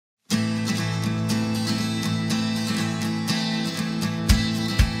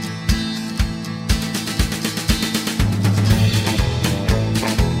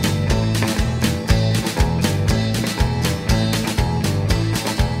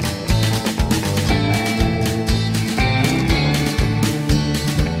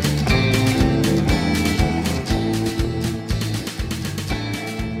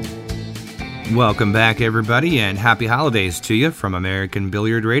Welcome back, everybody, and happy holidays to you from American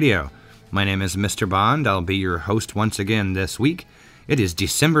Billiard Radio. My name is Mr. Bond. I'll be your host once again this week. It is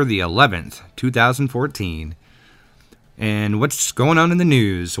December the 11th, 2014. And what's going on in the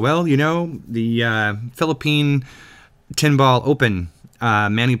news? Well, you know, the Philippine 10-ball Open,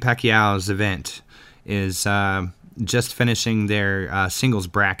 Manny Pacquiao's event, is just finishing their singles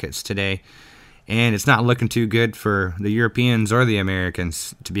brackets today. And it's not looking too good for the Europeans or the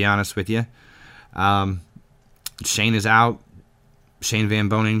Americans, to be honest with you. Shane is out. Shane Van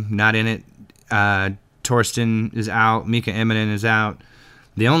Boening not in it. Torsten is out. Mika Immonen is out.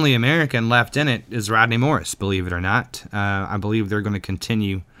 The only American left in it is Rodney Morris, believe it or not. I believe they're going to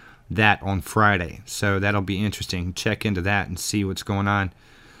continue that on Friday. So that'll be interesting. Check into that and see what's going on.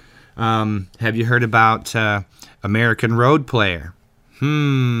 Have you heard about American Road Player?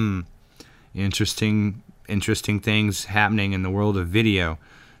 Interesting things happening in the world of video.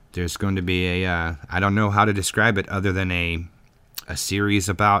 There's going to be I don't know how to describe it other than a series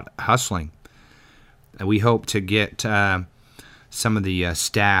about hustling. We hope to get some of the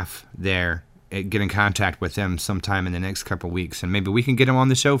staff there, get in contact with them sometime in the next couple of weeks, and maybe we can get them on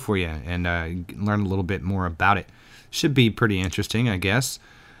the show for you and learn a little bit more about it. Should be pretty interesting, I guess.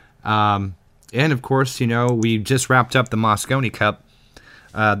 And of course, you know, we just wrapped up the Mosconi Cup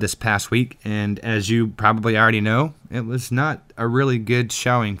this past week, and as you probably already know, it was not a really good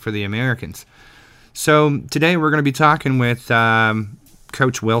showing for the Americans. So today we're going to be talking with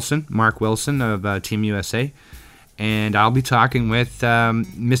Coach Wilson, Mark Wilson of Team USA, and I'll be talking with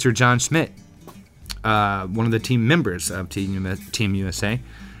Mr. John Schmidt, one of the team members of Team USA,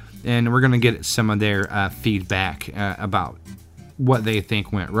 and we're going to get some of their feedback about what they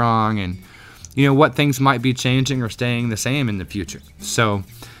think went wrong and, you know, what things might be changing or staying the same in the future. So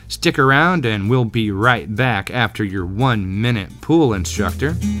stick around and we'll be right back after your 1-minute pool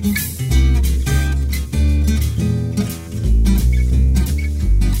instructor.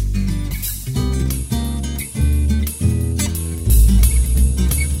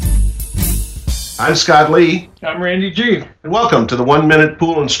 I'm Scott Lee. I'm Randy G. And welcome to the 1-minute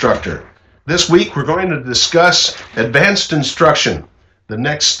pool instructor. This week we're going to discuss advanced instruction, the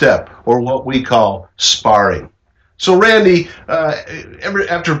next step, or what we call sparring. So Randy,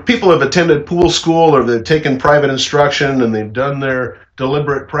 after people have attended pool school or they've taken private instruction and they've done their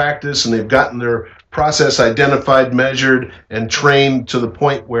deliberate practice and they've gotten their process identified, measured, and trained to the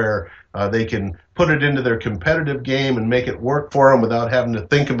point where they can put it into their competitive game and make it work for them without having to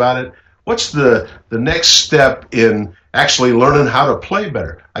think about it, what's the next step in actually learning how to play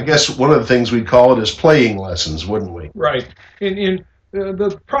better? I guess one of the things we'd call it is playing lessons, wouldn't we? Right. And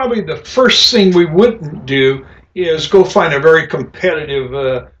probably the first thing we wouldn't do is go find a very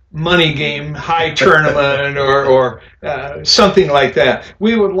competitive money game, high tournament, or something like that.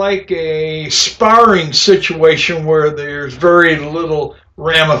 We would like a sparring situation where there's very little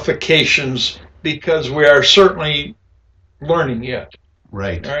ramifications because we are certainly learning yet.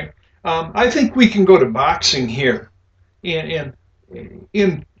 Right. All right. I think we can go to boxing here. In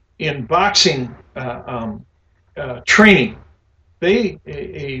boxing training,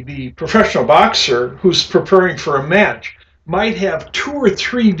 the professional boxer who's preparing for a match might have 2 or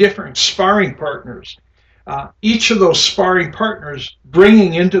 3 different sparring partners. Each of those sparring partners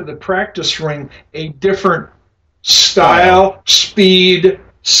bringing into the practice ring a different style, speed,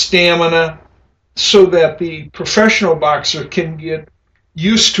 stamina, so that the professional boxer can get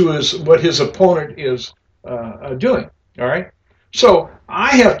used to what his opponent is doing. All right. So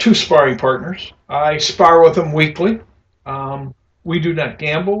I have 2 sparring partners. I spar with them weekly. We do not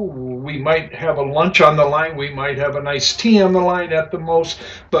gamble. We might have a lunch on the line. We might have a nice tea on the line at the most.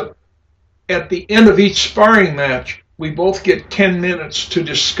 But at the end of each sparring match, we both get 10 minutes to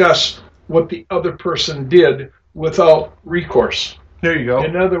discuss what the other person did without recourse. There you go.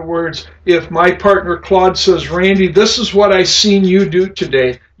 In other words, if my partner Claude says, Randy, this is what I seen you do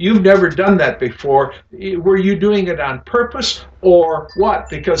today. You've never done that before. Were you doing it on purpose or what?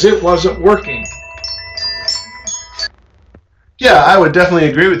 Because it wasn't working. Yeah, I would definitely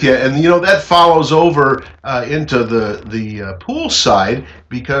agree with you. And, you know, that follows over into the pool side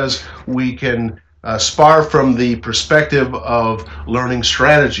because we can spar from the perspective of learning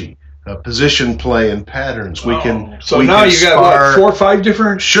strategy. Position play and patterns. So now you got what, 4 or 5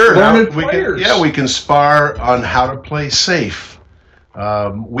 different players. We can spar on how to play safe.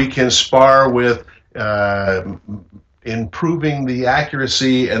 We can spar with improving the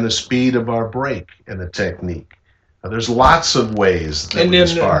accuracy and the speed of our break and the technique. There's lots of ways that we can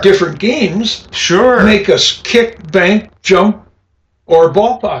spar. And then different games sure make us kick, bank, jump, or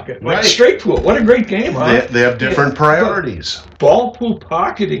ball pocket, like straight pool. What a great game, huh? They have different priorities. Ball pool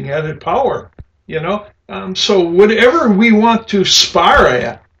pocketing added power. So whatever we want to spar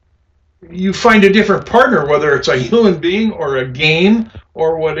at, you find a different partner, whether it's a human being or a game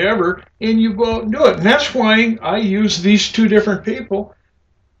or whatever, and you go out and do it. And that's why I use these two different people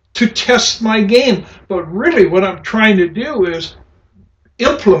to test my game. But really what I'm trying to do is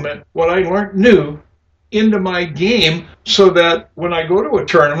implement what I learned new into my game so that when I go to a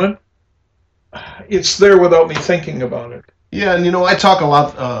tournament, it's there without me thinking about it. Yeah, and I talk a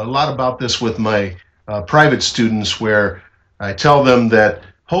lot about this with my private students, where I tell them that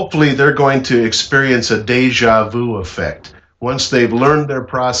hopefully they're going to experience a deja vu effect. Once they've learned their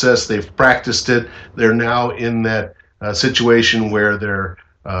process, they've practiced it, they're now in that situation where they're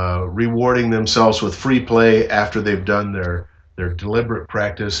rewarding themselves with free play after they've done their deliberate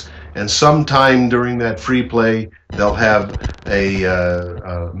practice. And sometime during that free play, they'll have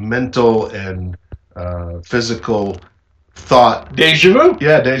a mental and physical thought. Deja vu?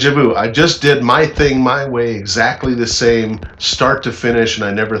 Yeah, deja vu. I just did my thing my way, exactly the same, start to finish, and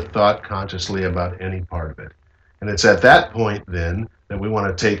I never thought consciously about any part of it. And it's at that point then that we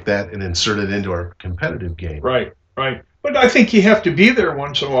want to take that and insert it into our competitive game. Right. But I think you have to be there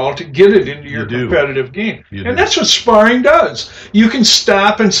once in a while to get it into your competitive game. And that's what sparring does. You can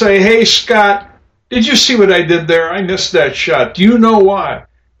stop and say, hey, Scott, did you see what I did there? I missed that shot. Do you know why?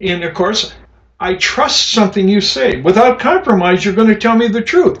 And, of course, I trust something you say. Without compromise, you're going to tell me the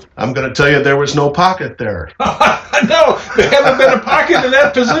truth. I'm going to tell you there was no pocket there. No, there haven't been a pocket in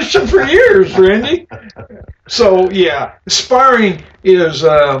that position for years, Randy. So, yeah, sparring is,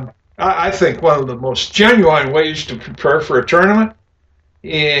 I think, one of the most genuine ways to prepare for a tournament.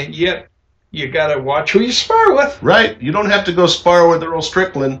 And yet, you got to watch who you spar with. Right. You don't have to go spar with Earl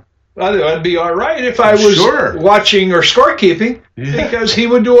Strickland. I'd be all right if I was watching or scorekeeping, because he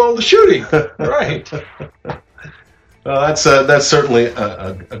would do all the shooting. Right. Well, that's certainly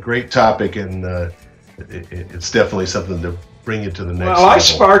a great topic, and it's definitely something to bring you to the next level. I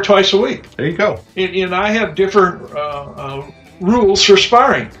spar twice a week. There you go. And I have different rules for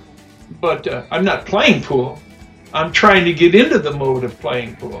sparring, but I'm not playing pool. I'm trying to get into the mode of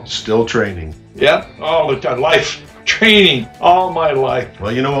playing pool. Still training. Yep, all the time. Life training all my life.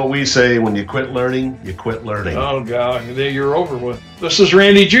 Well, you know what we say, when you quit learning, you quit learning. Oh, God, you're over with. This is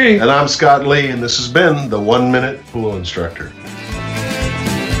Randy G. And I'm Scott Lee, and this has been the 1 Minute Pool Instructor.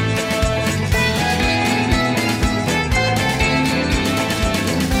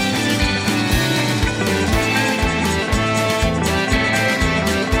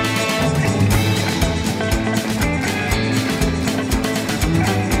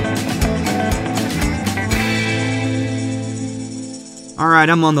 All right,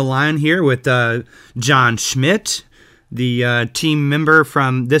 I'm on the line here with John Schmidt, the team member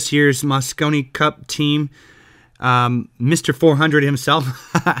from this year's Moscone Cup team, Mr. 400 himself.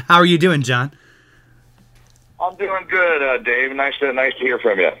 How are you doing, John? I'm doing good, Dave. Nice to hear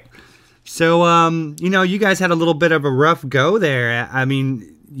from you. So, you guys had a little bit of a rough go there. I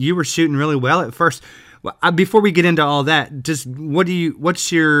mean, you were shooting really well at first. Before we get into all that, just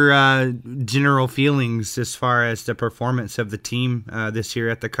what's your general feelings as far as the performance of the team this year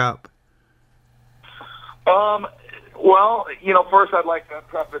at the Cup? Well, first I'd like to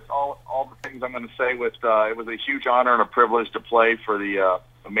preface all the things I'm going to say with it was a huge honor and a privilege to play for the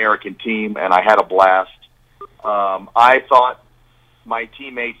American team, and I had a blast. I thought my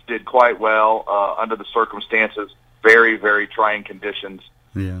teammates did quite well under the circumstances, very, very trying conditions.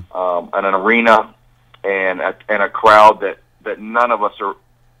 Yeah. In an arena and a crowd that none of us are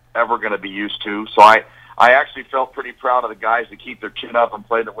ever going to be used to. So I actually felt pretty proud of the guys to keep their chin up and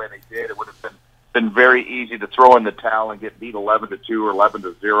play the way they did. It would have been very easy to throw in the towel and get beat 11-2 or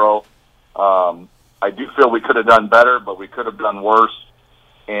 11-0. I do feel we could have done better, but we could have done worse.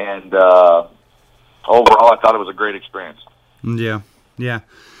 And overall, I thought it was a great experience. Yeah.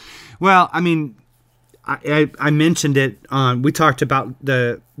 Well, I mean, I mentioned it on. We talked about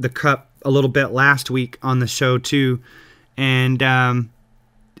the Cup a little bit last week on the show too, and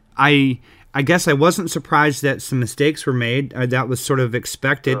I guess I wasn't surprised that some mistakes were made. That was sort of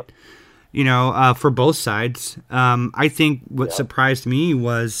expected, for both sides. I think what surprised me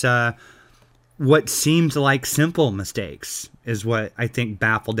was what seemed like simple mistakes is what I think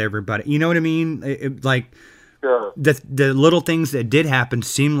baffled everybody. You know what I mean? Sure. The little things that did happen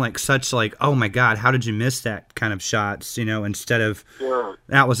seemed like such oh my God, how did you miss that kind of shots, instead of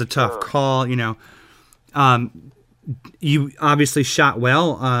that was a tough call, you obviously shot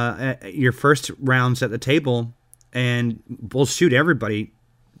well at your first rounds at the table, and bullshoot, everybody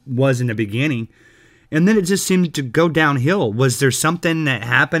was in the beginning. And then it just seemed to go downhill. Was there something that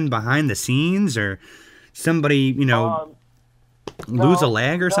happened behind the scenes, or somebody, lose a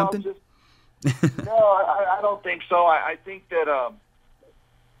leg or something? No, I don't think so. I think that,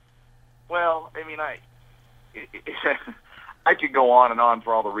 well, I mean, I could go on and on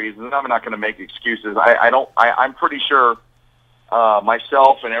for all the reasons, and I'm not going to make excuses. I'm pretty sure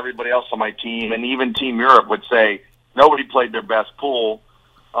myself and everybody else on my team, and even Team Europe, would say nobody played their best pool.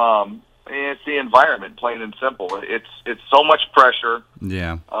 It's the environment, plain and simple. It's so much pressure.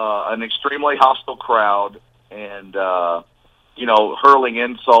 Yeah. An extremely hostile crowd, and hurling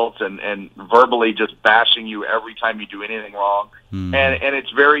insults and verbally just bashing you every time you do anything wrong. Mm. And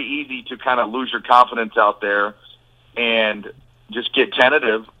it's very easy to kind of lose your confidence out there and just get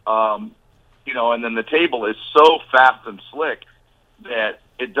tentative. And then the table is so fast and slick that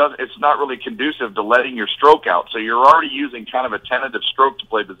it's not really conducive to letting your stroke out. So you're already using kind of a tentative stroke to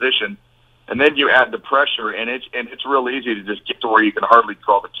play position, and then you add the pressure, and it's real easy to just get to where you can hardly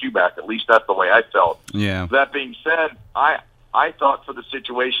draw the cue back. At least that's the way I felt. Yeah. That being said, I thought for the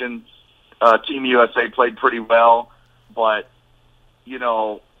situation, Team USA played pretty well, but you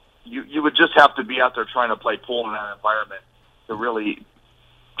would just have to be out there trying to play pool in that environment to really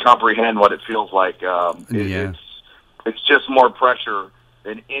comprehend what it feels like. It's just more pressure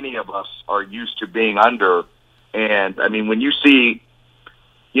than any of us are used to being under. And I mean, when you see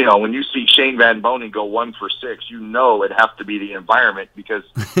Shane Van Bonen go 1 for 6, it has to be the environment, because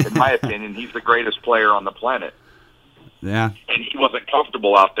in my opinion, he's the greatest player on the planet. Yeah. And he wasn't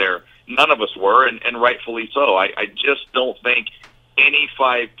comfortable out there. None of us were, and rightfully so. I just don't think any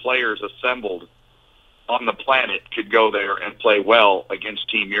 5 players assembled on the planet could go there and play well against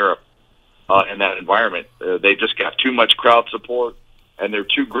Team Europe in that environment. They just got too much crowd support, and they're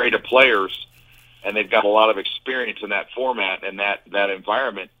too great of players, and they've got a lot of experience in that format and that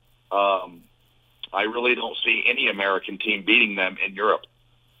environment. I really don't see any American team beating them in Europe.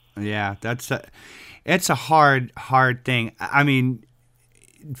 Yeah, it's a hard thing. I mean,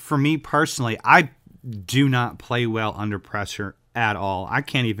 for me personally, I do not play well under pressure at all. I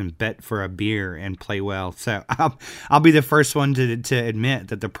can't even bet for a beer and play well. So I'll be the first one to admit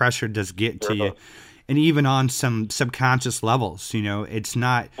that the pressure does get to you. And even on some subconscious levels, it's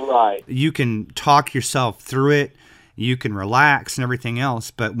not right. You can talk yourself through it, you can relax and everything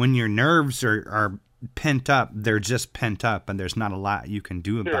else, but when your nerves are pent up, they're just pent up, and there's not a lot you can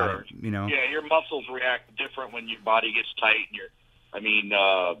do about it. Yeah, your muscles react different when your body gets tight, and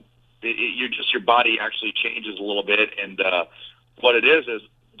your body actually changes a little bit, and what it is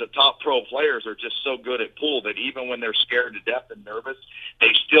the top pro players are just so good at pool that even when they're scared to death and nervous,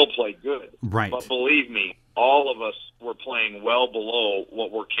 they still play good. Right. But believe me, all of us were playing well below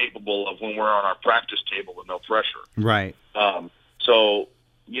what we're capable of when we're on our practice table with no pressure. Right.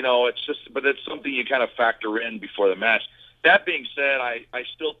 But it's something you kind of factor in before the match. That being said, I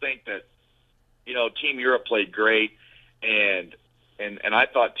still think that, Team Europe played great, and I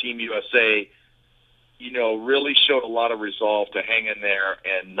thought Team USA, really showed a lot of resolve to hang in there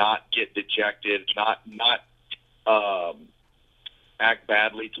and not get dejected, not act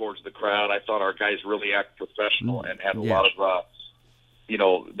badly towards the crowd. I thought our guys really acted professional and had a lot of,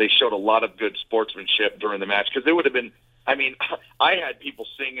 they showed a lot of good sportsmanship during the match, because it would have been, I had people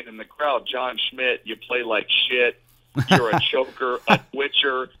singing in the crowd, "John Schmidt, you play like shit. You're a choker, a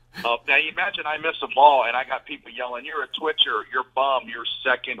twitcher." Now, you imagine I miss a ball, and I got people yelling, "You're a twitcher, you're bum, you're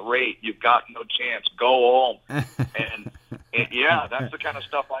second rate, you've got no chance, go home." and yeah, that's the kind of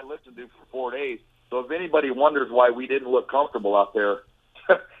stuff I listened to for 4 days. So if anybody wonders why we didn't look comfortable out there,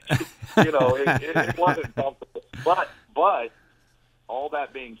 it wasn't comfortable. But all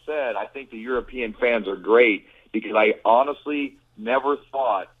that being said, I think the European fans are great, because I honestly never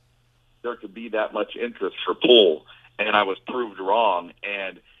thought there could be that much interest for pool, and I was proved wrong.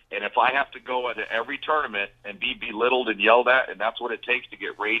 And if I have to go into every tournament and be belittled and yelled at, and that's what it takes to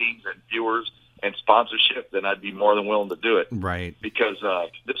get ratings and viewers and sponsorship, then I'd be more than willing to do it. Right. Because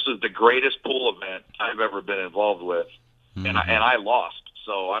this is the greatest pool event I've ever been involved with, and I lost.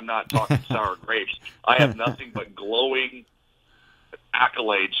 So I'm not talking sour grapes. I have nothing but glowing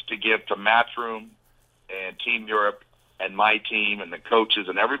accolades to give to Matchroom and Team Europe and my team and the coaches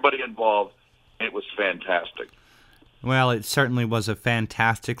and everybody involved. It was fantastic. Well, it certainly was a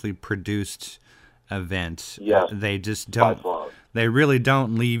fantastically produced event. Yes, they just don't. They really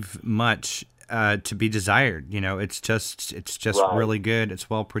don't leave much to be desired. It's just right. Really good. It's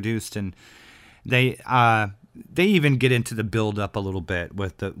well produced, and they even get into the build up a little bit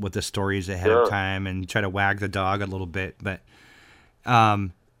with the stories ahead of time and try to wag the dog a little bit. But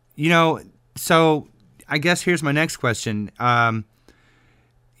so I guess here's my next question. How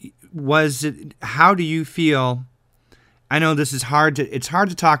do you feel? I know this is hard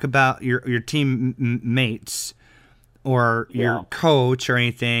to talk about your team mates, or your coach or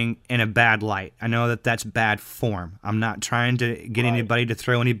anything in a bad light. I know that that's bad form. I'm not trying to get anybody to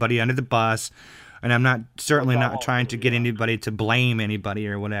throw anybody under the bus, and I'm not trying to get anybody to blame anybody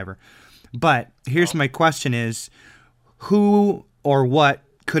or whatever. But here's my question is, who or what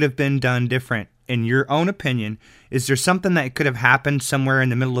could have been done different in your own opinion? Is there something that could have happened somewhere in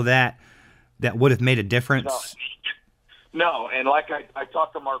the middle of that would have made a difference? No, and like I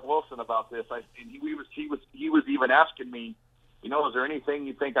talked to Mark Wilson about this. He was even asking me, is there anything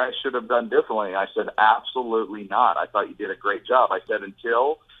you think I should have done differently? I said, absolutely not. I thought you did a great job. I said,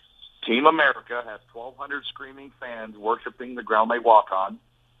 until Team America has 1,200 screaming fans worshiping the ground they walk on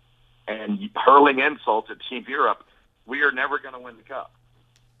and hurling insults at Team Europe, we are never going to win the cup.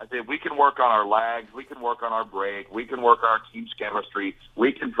 I said, we can work on our lags, we can work on our break, we can work on our team's chemistry,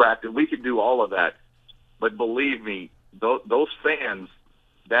 we can practice, we can do all of that. But believe me, those fans,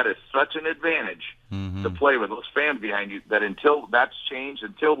 that is such an advantage to play with those fans behind you, that until that's changed,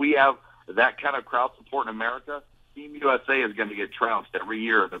 until we have that kind of crowd support in America, Team USA is going to get trounced every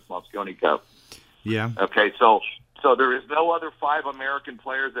year in this Mosconi Cup. Yeah. Okay, so there is no other 5 American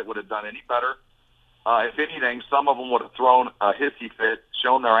players that would have done any better. If anything, some of them would have thrown a hissy fit,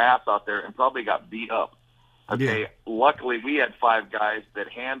 shown their ass out there, and probably got beat up. Okay, Luckily we had 5 guys that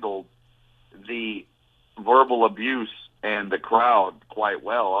handled the verbal abuse and the crowd quite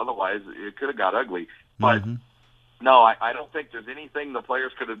well. Otherwise, it could have got ugly. But no, I don't think there's anything the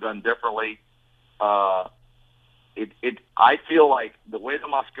players could have done differently. I feel like the way the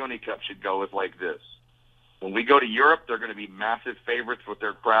Mosconi Cup should go is like this. When we go to Europe, they're going to be massive favorites with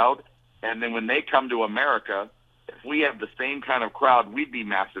their crowd. And then when they come to America, if we have the same kind of crowd, we'd be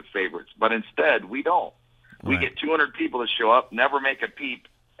massive favorites. But instead, we don't. We get 200 people to show up, never make a peep,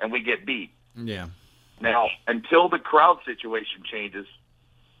 and we get beat. Yeah. Now, until the crowd situation changes,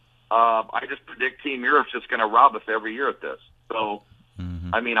 I just predict Team Europe's just going to rob us every year at this. So,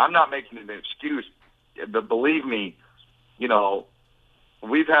 I mean, I'm not making an excuse, but believe me,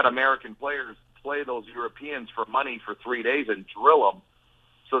 we've had American players play those Europeans for money for 3 days and drill them.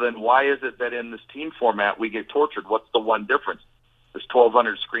 So then why is it that in this team format we get tortured? What's the one difference? There's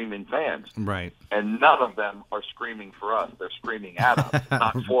 1,200 screaming fans. Right. And none of them are screaming for us. They're screaming at us,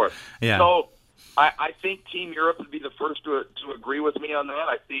 not for us. Yeah. So I think Team Europe would be the first to agree with me on that.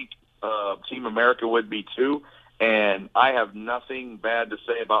 I think Team America would be too. And I have nothing bad to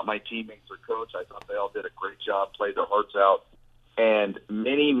say about my teammates or coach. I thought they all did a great job, played their hearts out. And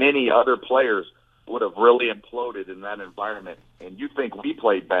many, many other players would have really imploded in that environment. And you think we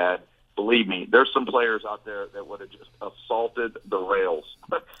played bad, believe me, there's some players out there that would have just assaulted the rails.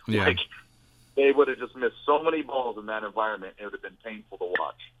 Yeah. They would have just missed so many balls in that environment, it would have been painful to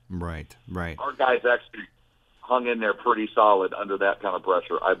watch. Right. Our guys actually hung in there pretty solid under that kind of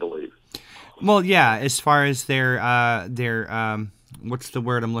pressure, I believe. Well, yeah, as far as their what's the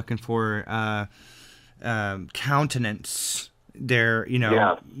word I'm looking for? Countenance.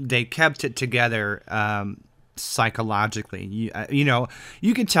 They kept it together psychologically.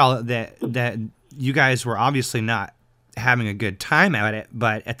 You could tell that you guys were obviously not having a good time at it,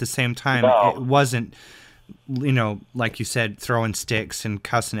 but at the same time, it wasn't, like you said, throwing sticks and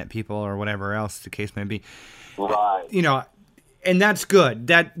cussing at people or whatever else the case may be. Right. And that's good.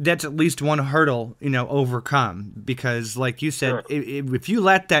 That's at least one hurdle, overcome, because like you said, if you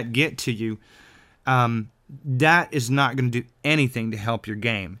let that get to you, that is not going to do anything to help your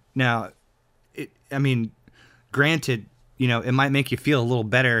game. Now, granted, it might make you feel a little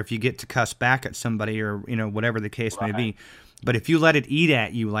better if you get to cuss back at somebody or, whatever the case may be. But if you let it eat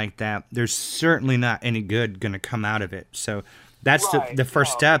at you like that, there's certainly not any good going to come out of it. So that's the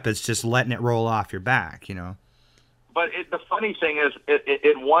first step is just letting it roll off your back, But the funny thing is,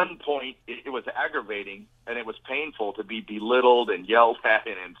 at one point, it was aggravating and it was painful to be belittled and yelled at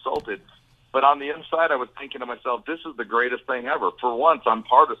and insulted. But on the inside, I was thinking to myself, this is the greatest thing ever. For once, I'm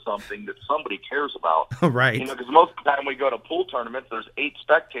part of something that somebody cares about. Right. Because most of the time we go to pool tournaments, there's 8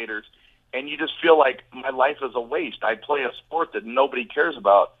 spectators, and you just feel like my life is a waste. I play a sport that nobody cares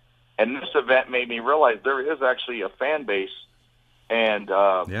about. And this event made me realize there is actually a fan base, and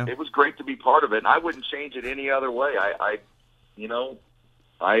it was great to be part of it. And I wouldn't change it any other way. I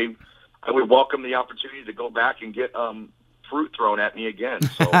would welcome the opportunity to go back and get fruit thrown at me again,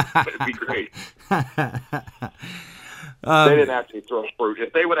 so it'd be great. They didn't actually throw fruit.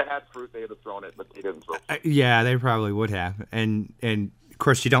 If they would have had fruit, they would have thrown it, but they didn't throw fruit. Yeah, they probably would have. And of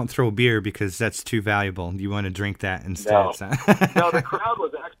course, you don't throw beer because that's too valuable. You want to drink that instead. No, no, the crowd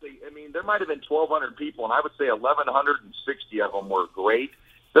was actually, there might have been 1,200 people, and I would say 1,160 of them were great.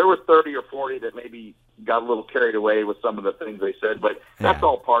 There were 30 or 40 that maybe got a little carried away with some of the things they said, but that's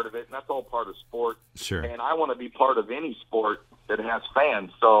all part of it, and that's all part of sport. Sure. And I want to be part of any sport that has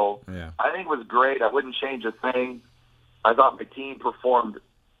fans. So Yeah. I think it was great. I wouldn't change a thing. I thought my team performed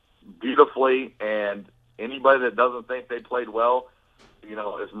beautifully, and anybody that doesn't think they played well,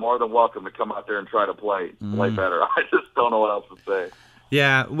 is more than welcome to come out there and try to play better. I just don't know what else to say.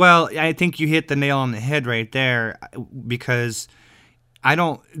 Yeah, well, I think you hit the nail on the head right there, because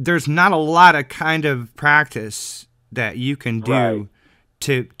there's not a lot of kind of practice that you can do Right.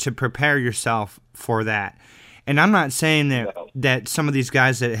 to prepare yourself for that. And I'm not saying that some of these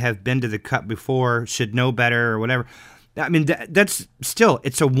guys that have been to the Cup before should know better or whatever. I mean, that's still,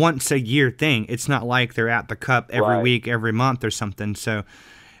 it's a once a year thing. It's not like they're at the Cup every Right. week, every month or something. So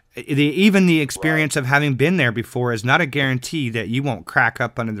even the experience of having been there before is not a guarantee that you won't crack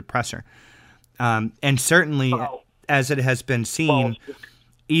up under the pressure. And certainly, as it has been seen,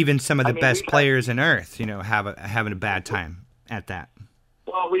 even some of the best players in Earth, having a bad time at that.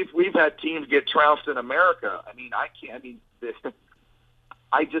 Well, we've had teams get trounced in America.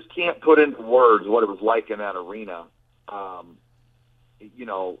 I just can't put into words what it was like in that arena.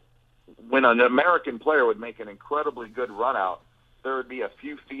 When an American player would make an incredibly good run out, there would be a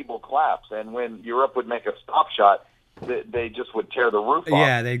few feeble claps, and when Europe would make a stop shot, they just would tear the roof off.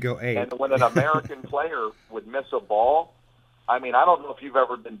 Yeah, they'd go 8. And when an American player would miss a ball, I don't know if you've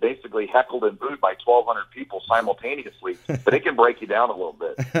ever been basically heckled and booed by 1,200 people simultaneously, but it can break you down a little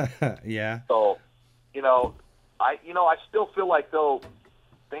bit. Yeah. So, I still feel like, though,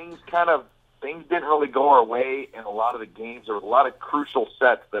 things didn't really go our way in a lot of the games. There was a lot of crucial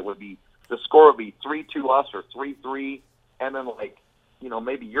sets that the score would be 3-2 us or 3-3, and then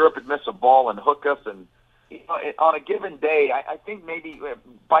maybe Europe would miss a ball and hook us, and on a given day, I think maybe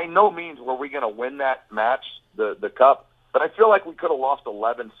by no means were we going to win that match, the Cup. But I feel like we could have lost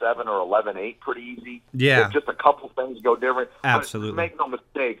 11-7 or 11-8 pretty easy. Yeah. If just a couple things go different. Absolutely. But make no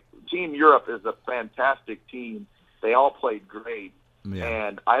mistake, Team Europe is a fantastic team. They all played great. Yeah.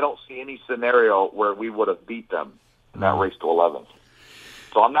 And I don't see any scenario where we would have beat them in that race to 11.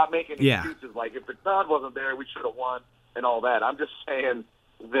 So I'm not making excuses like if the crowd wasn't there, we should have won and all that. I'm just saying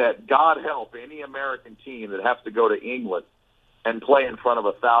that God help any American team that has to go to England and play in front of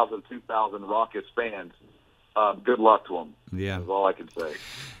 1,000, 2,000 raucous fans. Good luck to them. Yeah. That's all I can say.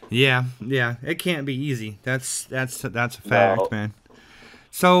 Yeah. It can't be easy. That's a fact, No. man.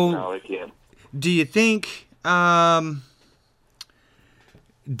 So, No, it can't. do you think?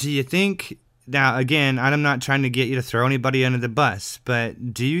 Now, again, I'm not trying to get you to throw anybody under the bus,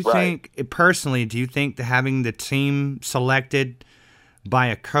 but do you think, personally, that having the team selected by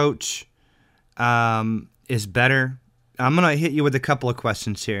a coach is better? I'm going to hit you with a couple of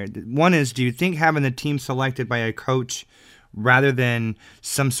questions here. One is, do you think having the team selected by a coach rather than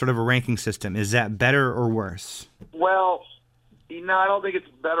some sort of a ranking system, is that better or worse? Well, I don't think it's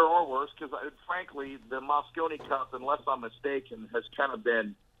better or worse because, frankly, the Mosconi Cup, unless I'm mistaken, has kind of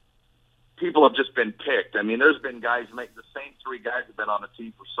been – people have just been picked. There's been guys the same 3 guys have been on the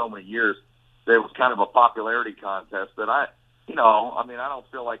team for so many years. There was kind of a popularity contest that I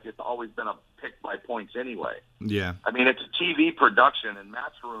don't feel like it's always been a pick by points anyway. Yeah. It's a TV production, and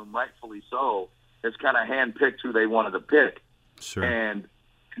Matchroom, rightfully so, has kind of handpicked who they wanted to pick. Sure. And,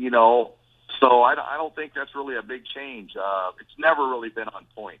 so I don't think that's really a big change. It's never really been on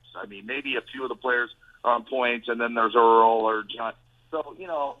points. Maybe a few of the players are on points, and then there's Earl or John. So,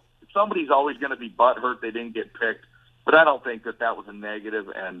 somebody's always going to be butthurt they didn't get picked, but I don't think that was a negative,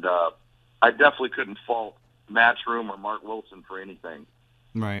 and I definitely couldn't fault Matchroom or Mark Wilson for anything.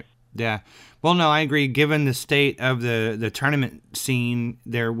 Right. Yeah. Well, no, I agree. Given the state of the tournament scene,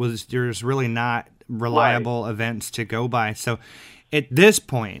 there's really not reliable events to go by. So at this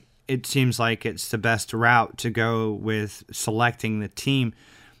point, it seems like it's the best route to go with selecting the team.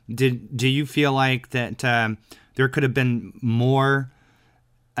 Do you feel like that there could have been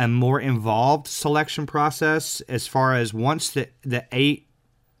a more involved selection process as far as once the 8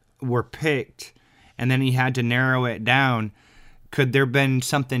 were picked and then he had to narrow it down? Could there have been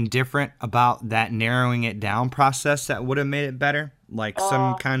something different about that narrowing it down process that would have made it better? Like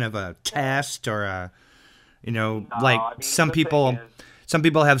some kind of a test or some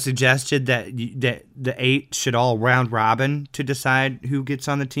people have suggested that that the 8 should all round robin to decide who gets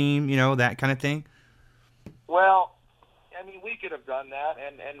on the team, that kind of thing. Well, we could have done that,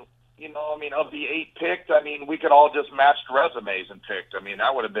 and of the 8 picked, we could all just matched resumes and picked.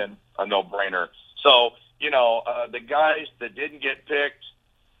 That would have been a no-brainer. So, the guys that didn't get picked,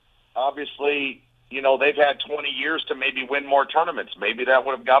 obviously, they've had 20 years to maybe win more tournaments. Maybe that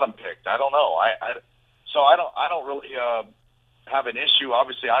would have got them picked. I don't know. So I don't really have an issue.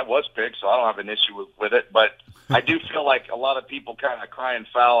 Obviously, I was picked, so I don't have an issue with it. But I do feel like a lot of people kind of cry and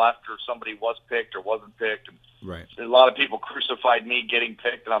foul after somebody was picked or wasn't picked. And Right. a lot of people crucified me getting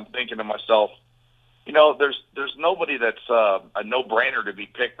picked, and I'm thinking to myself, you know, there's nobody that's a no-brainer to be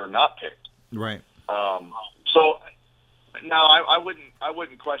picked or not picked. Right. So no, I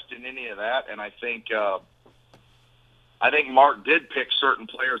wouldn't question any of that, and I think Mark did pick certain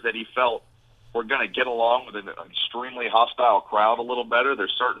players that he felt were going to get along with an extremely hostile crowd a little better.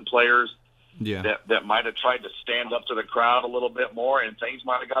 There's certain players that might have tried to stand up to the crowd a little bit more, and things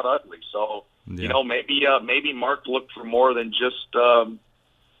might have got ugly. So you know, maybe Mark looked for more than just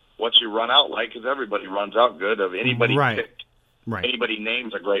what you run out like, because everybody runs out good. Of anybody picked, anybody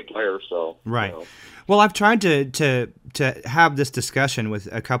names a great player. So right. You know. Well, I've tried to have this discussion with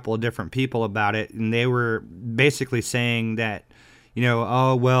a couple of different people about it, and they were basically saying that, you know,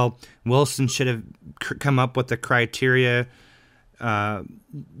 oh, well, Wilson should have come up with the criteria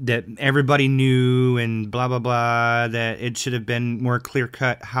that everybody knew and blah, blah, blah, that it should have been more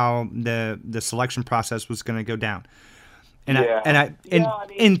clear-cut how the selection process was going to go down. And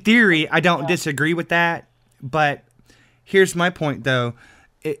in theory, I don't disagree with that, but here's my point, though.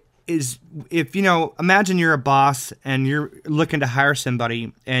 Is if, you know, imagine you're a boss and you're looking to hire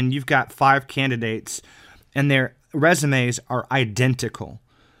somebody and you've got 5 candidates and their resumes are identical.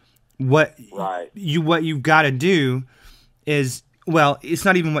 What you've got to do is, well, it's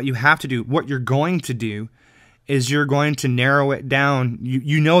not even what you have to do. What you're going to do is you're going to narrow it down.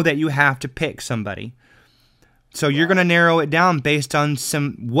 You know that you have to pick somebody. So you're going to narrow it down based on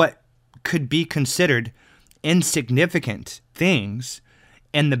what could be considered insignificant things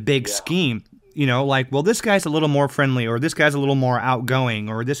in the big scheme. You know, like, well, this guy's a little more friendly, or this guy's a little more outgoing,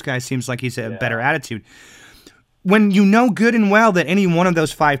 or this guy seems like he's a better attitude. When you know good and well that any one of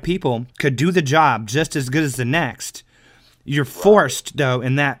those 5 people could do the job just as good as the next, you're forced, though,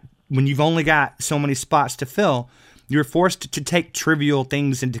 in that when you've only got so many spots to fill, you're forced to take trivial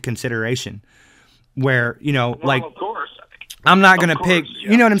things into consideration. Where, you know, like, of course. I'm not going to pick,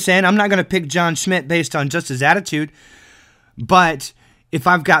 you know what I'm saying? I'm not going to pick John Schmidt based on just his attitude, but if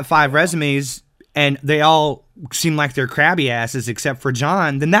I've got 5 resumes and they all seem like they're crabby asses except for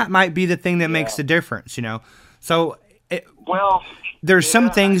John, then that might be the thing that makes the difference, you know? So, there's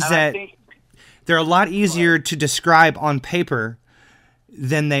some things that they're a lot easier to describe on paper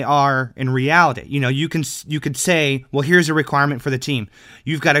than they are in reality. You know, you could say, well, here's a requirement for the team.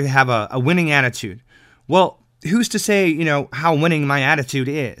 You've got to have a winning attitude. Well, who's to say, you know, how winning my attitude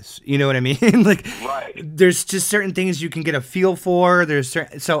is? You know what I mean? Like, there's just certain things you can get a feel for.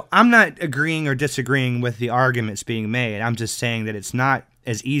 So I'm not agreeing or disagreeing with the arguments being made. I'm just saying that it's not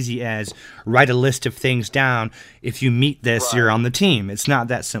as easy as write a list of things down. If you meet this, you're on the team. It's not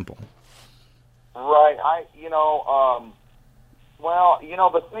that simple. Right. Well, you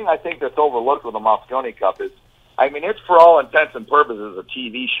know, the thing I think that's overlooked with the Mosconi Cup is, I mean, it's for all intents and purposes a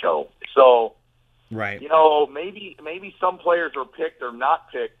TV show. So, you know, maybe some players are picked or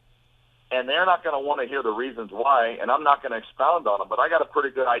not picked, and they're not going to want to hear the reasons why, and I'm not going to expound on them, but I got a pretty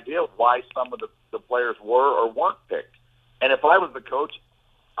good idea of why some of the players were or weren't picked. And if I was the coach,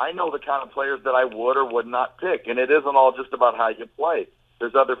 I know the kind of players that I would or would not pick, and it isn't all just about how you play.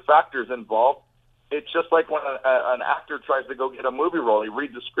 There's other factors involved. It's just like when an actor tries to go get a movie role. You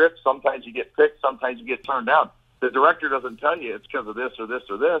read the script. Sometimes you get picked. Sometimes you get turned down. The director doesn't tell you it's because of this or this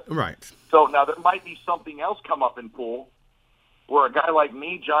or this. Right. So now there might be something else come up in pool where a guy like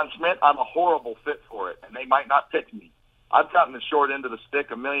me, John Schmidt, I'm a horrible fit for it, and they might not pick me. I've gotten the short end of the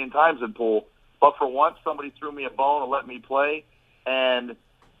stick a million times in pool, but for once somebody threw me a bone and let me play. And,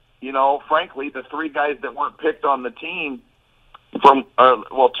 you know, frankly, the 3 guys that weren't picked on the team, 2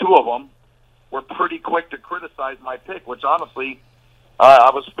 of them, were pretty quick to criticize my pick, which honestly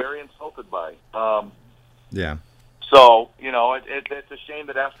I was very insulted by. So, you know, it's a shame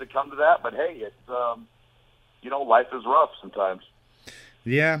that it has to come to that, but hey, it's, you know, life is rough sometimes.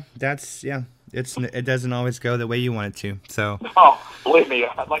 Yeah, it doesn't always go the way you want it to, so. Oh, believe me,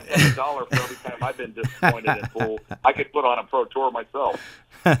 I'd like to have $1 for every time I've been disappointed in pool. I could put on a pro tour myself.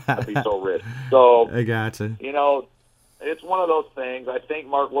 I'd be so rich. So, I gotcha. You know, it's one of those things. I think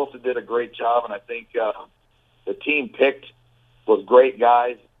Mark Wilson did a great job, and I think the team picked was great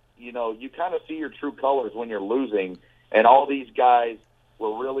guys. You know, you kind of see your true colors when you're losing, and all these guys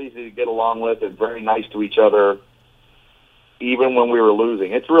were real easy to get along with and very nice to each other, even when we were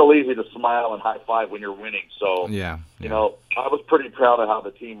losing. It's real easy to smile and high-five when you're winning. So, you know, I was pretty proud of how the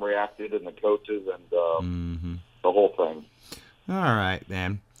team reacted and the coaches and the whole thing. All right,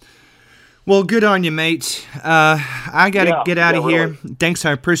 man. Well, good on you, mate. I got to get out of here. Really. Thanks.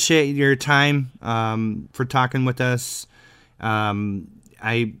 I appreciate your time for talking with us.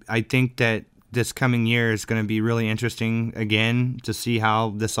 I think that this coming year is going to be really interesting again to see how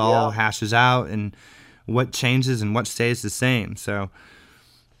this all hashes out and what changes and what stays the same. So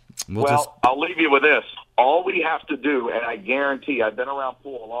I'll leave you with this. All we have to do, and I guarantee I've been around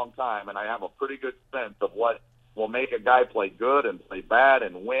pool a long time, and I have a pretty good sense of what will make a guy play good and play bad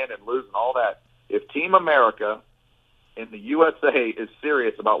and win and lose and all that. If Team America in the USA is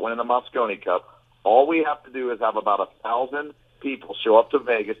serious about winning the Mosconi Cup, all we have to do is have about 1,000 people show up to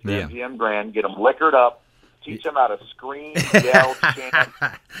Vegas, the MGM Grand, get them liquored up, teach them how to scream, yell, chant,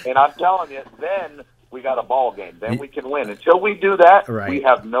 and I'm telling you, then we got a ball game. Then we can win. Until we do that, we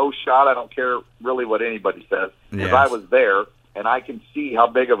have no shot. I don't care really what anybody says, because I was there, and I can see how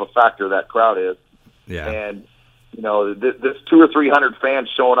big of a factor that crowd is. Yeah. And, you know, this 200 or 300 fans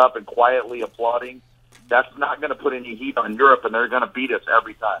showing up and quietly applauding, that's not going to put any heat on Europe, and they're going to beat us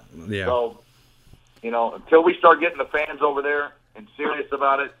every time. Yeah. So, you know, until we start getting the fans over there and serious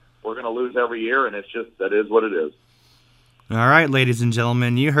about it, we're going to lose every year, and that is what it is. All right, ladies and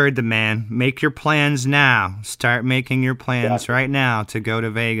gentlemen, you heard the man. Make your plans now. Start making your plans right now to go to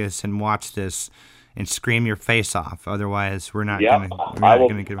Vegas and watch this and scream your face off. Otherwise, we're not going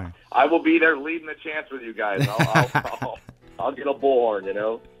to get away. I will be there leading the chance with you guys. I'll get a bullhorn, you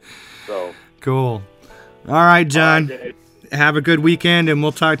know. So cool. All right, John. Have a good weekend, and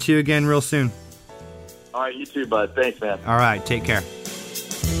we'll talk to you again real soon. All right, you too, bud. Thanks, man. All right, take care.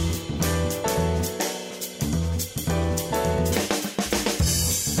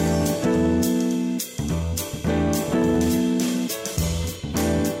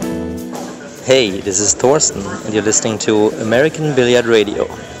 Hey, this is Thorsten, and you're listening to American Billiard Radio.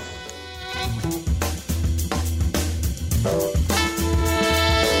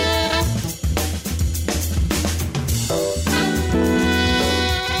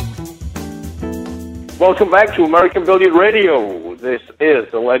 Welcome back to American Billiard Radio. This is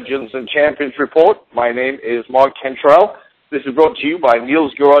the Legends and Champions Report. My name is Mark Cantrell. This is brought to you by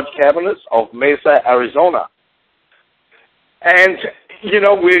Neil's Garage Cabinets of Mesa, Arizona. And, you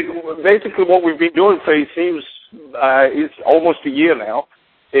know, basically what we've been doing for, it seems, it's almost a year now,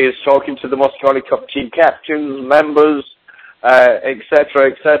 is talking to the Mosconi Cup team captains, members, et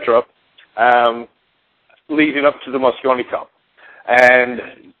cetera, leading up to the Mosconi Cup.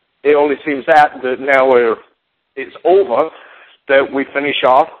 And it only seems that now it's over, that we finish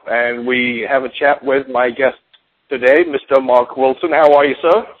off and we have a chat with my guest today, Mr. Mark Wilson. How are you,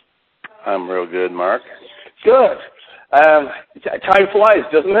 sir? I'm real good, Mark. Good. Time flies,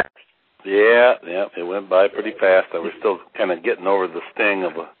 doesn't it? Yeah, it went by pretty fast. I was still kind of getting over the sting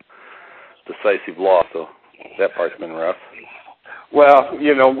of a decisive loss, so that part's been rough. Well,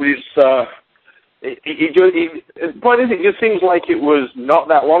 you know, it just seems like it was not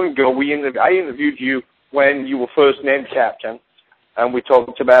that long ago. I interviewed you when you were first named captain, and we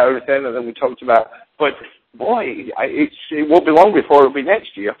talked about everything, and then we talked about, but boy, it won't be long before it'll be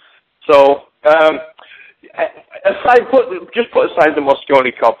next year. So, put aside the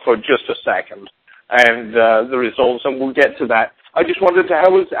Mosconi Cup for just a second, and the results, and we'll get to that. I just wondered how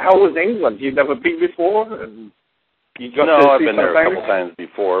was England? You've never been before, and I've been there a couple times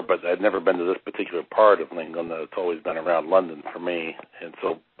before, but I'd never been to this particular part of England. It's always been around London for me, and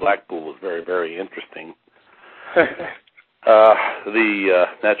so Blackpool was very, very interesting.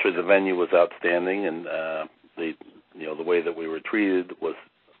 Naturally the venue was outstanding, and the way that we were treated was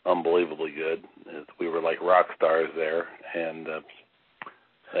unbelievably good. We were like rock stars there, and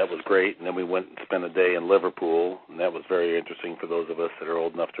that was great. And then we went and spent a day in Liverpool, and that was very interesting for those of us that are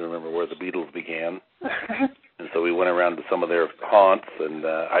old enough to remember where the Beatles began. And so we went around to some of their haunts, and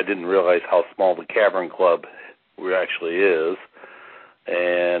I didn't realize how small the Cavern Club actually is.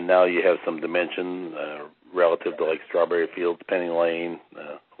 And now you have some dimension relative to like Strawberry Fields, Penny Lane,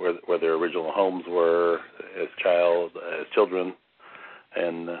 where their original homes were as children,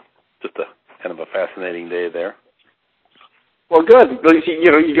 and just a kind of a fascinating day there. Well, good.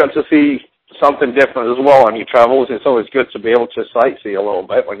 You got to see something different as well on your travels. It's always good to be able to sightsee a little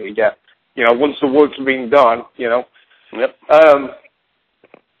bit when you get, once the work's been done, Yep.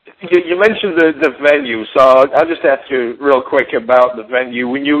 You mentioned the venue, so I'll just ask you real quick about the venue.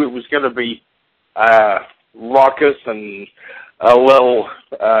 We knew it was going to be raucous and a little,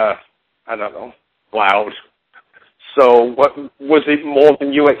 loud. So what was it more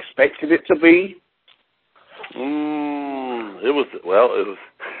than you expected it to be? It was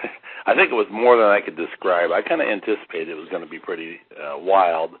I think it was more than I could describe. I kind of anticipated it was going to be pretty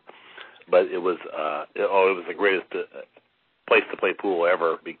wild, but it was the greatest place to play pool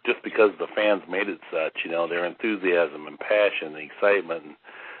ever, just because the fans made it such, their enthusiasm and passion and excitement.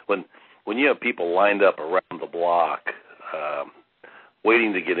 And when you have people lined up around the block,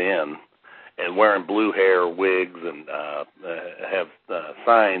 waiting to get in and wearing blue hair, wigs, and have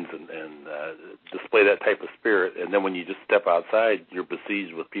signs and display that type of spirit. And then when you just step outside, you're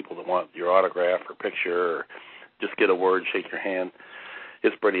besieged with people that want your autograph or picture or just get a word, shake your hand.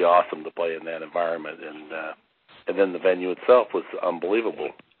 It's pretty awesome to play in that environment. And then the venue itself was unbelievable.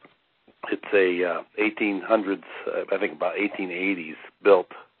 It's a 1800s, I think about 1880s built,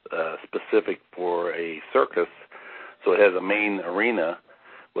 specific for a circus. So it has a main arena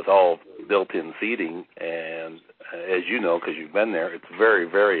with all built-in seating, and as you know, because you've been there, it's very,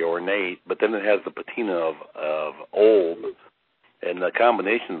 very ornate, but then it has the patina of old, and the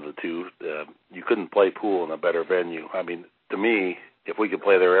combination of the two, you couldn't play pool in a better venue. I mean, to me, if we could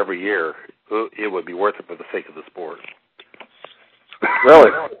play there every year, it would be worth it for the sake of the sport.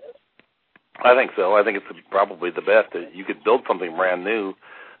 Really? I think so. I think it's probably the best. You could build something brand new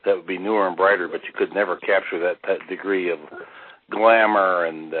that would be newer and brighter, but you could never capture that degree of glamour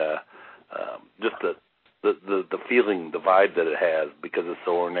and just the feeling, the vibe that it has, because it's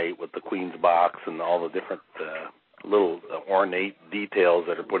so ornate with the Queen's box and all the different little ornate details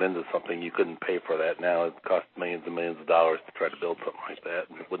that are put into something. You couldn't pay for that now. It costs millions and millions of dollars to try to build something like that,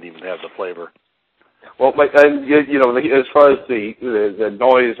 and it wouldn't even have the flavor. Well, you know, as far as the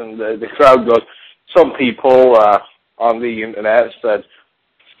noise and the crowd goes, some people on the internet said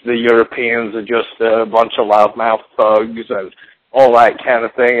the Europeans are just a bunch of loudmouth thugs and all that kind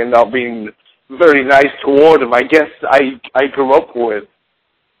of thing, and not being very nice toward them. I guess I grew up with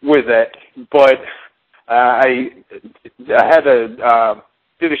it, but I had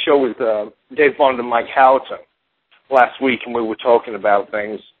did a show with Dave Bond and Mike Houghton last week, and we were talking about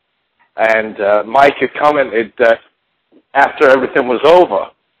things. And Mike had commented that after everything was over,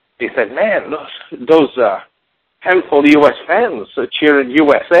 he said, "Man, those handful of U.S. fans are cheering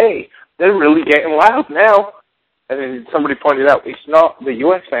USA. They're really getting loud now." And then somebody pointed out, it's not the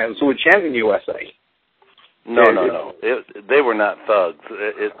U.S. fans who are chanting USA. No. They were not thugs.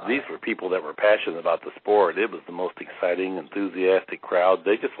 These were people that were passionate about the sport. It was the most exciting, enthusiastic crowd.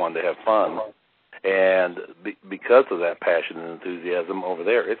 They just wanted to have fun. And because of that passion and enthusiasm over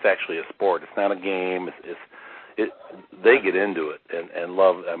there, it's actually a sport. It's not a game. They get into it and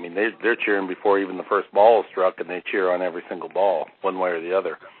love. I mean, they're cheering before even the first ball is struck, and they cheer on every single ball, one way or the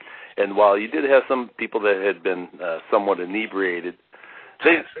other. And while you did have some people that had been somewhat inebriated,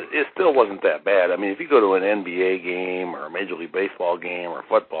 it still wasn't that bad. I mean, if you go to an NBA game or a Major League Baseball game or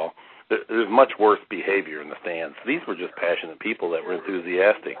football, there's much worse behavior in the stands. These were just passionate people that were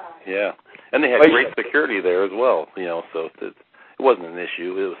enthusiastic. Yeah, and they had great security there as well. You know, so it wasn't an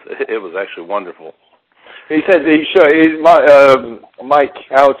issue. It was actually wonderful. He said Mike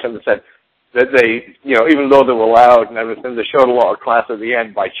Houghton said that they, you know, even though they were loud and everything, they showed a lot of class at the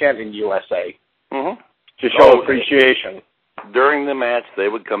end by chanting USA to show appreciation. During the match, they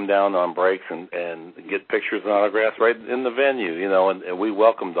would come down on breaks and get pictures and autographs right in the venue, you know, and we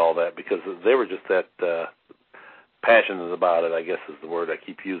welcomed all that because they were just that passionate about it, I guess is the word I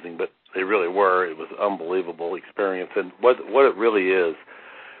keep using, but they really were. It was an unbelievable experience. And what it really is,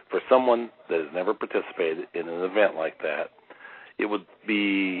 for someone that has never participated in an event like that, it would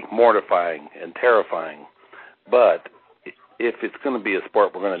be mortifying and terrifying. But if it's going to be a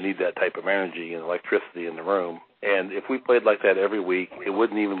sport, we're going to need that type of energy and electricity in the room. And if we played like that every week, it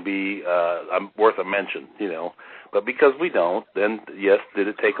wouldn't even be worth a mention, you know. But because we don't, then, yes, did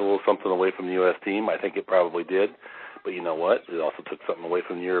it take a little something away from the U.S. team? I think it probably did. But you know what? It also took something away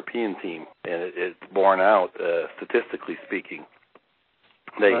from the European team. And it's borne out, statistically speaking.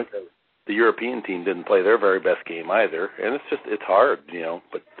 The European team didn't play their very best game either. And it's hard, you know.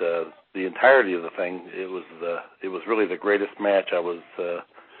 But the entirety of the thing, it was really the greatest match I was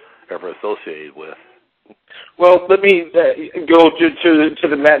ever associated with. Well, let me go to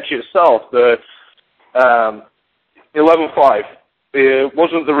the match itself. The 11-5. It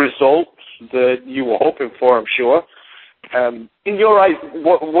wasn't the result that you were hoping for, I'm sure. In your eyes,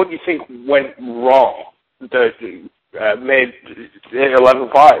 what do you think went wrong that made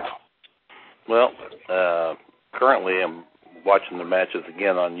 11-5? Well, currently I'm watching the matches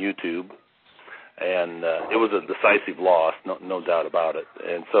again on YouTube, and it was a decisive loss, no doubt about it.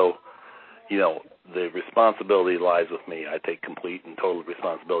 And so, you know, the responsibility lies with me. I take complete and total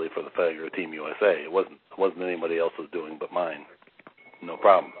responsibility for the failure of Team USA. It wasn't anybody else's doing but mine. No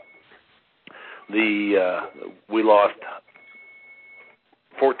problem. We lost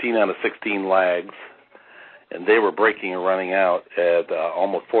 14 out of 16 lags, and they were breaking and running out at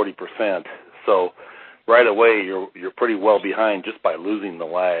almost 40%. So right away, you're pretty well behind just by losing the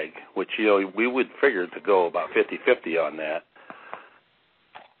lag, which, you know, we would figure to go about 50-50 on that.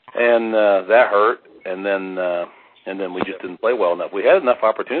 And that hurt. And then and then we just didn't play well enough. We had enough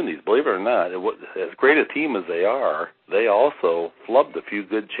opportunities, believe it or not. As great a team as they are, they also flubbed a few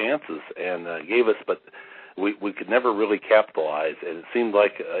good chances and gave us, but we could never really capitalize. And it seemed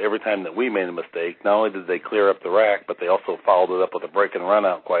like every time that we made a mistake, not only did they clear up the rack, but they also followed it up with a break and run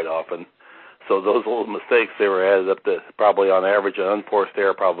out quite often. So those little mistakes, they were added up to probably on average an unforced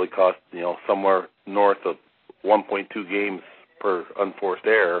error probably cost, somewhere north of 1.2 games per unforced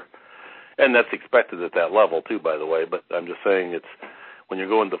error. And that's expected at that level too, by the way. But I'm just saying it's when you're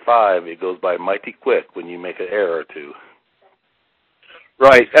going to 5, it goes by mighty quick when you make an error or two.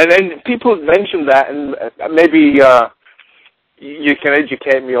 Right. And people have mentioned that, and maybe you can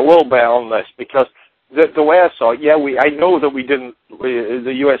educate me a little bit on this, because the way I saw it, I know that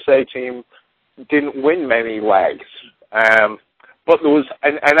the USA team didn't win many legs. But there was,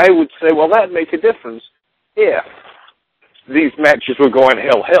 and I would say, well, that'd make a difference if these matches were going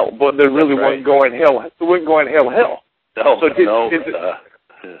hill-hill, but they really weren't going hill. They weren't going hill-hill. No, so did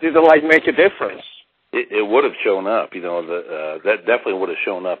it make a difference? It would have shown up, that definitely would have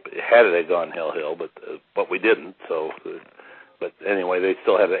shown up had it gone hill-hill, but we didn't. So, but anyway, they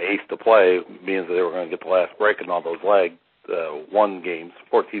still had an ace to play, means that they were going to get the last break in all those leg 1 games,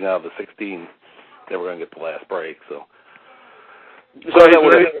 14 out of the 16. They were going to get the last break. So that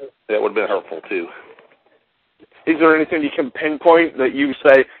would have been hurtful too. Is there anything you can pinpoint that you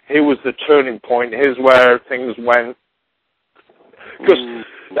say, here was the turning point, here's where things went? Because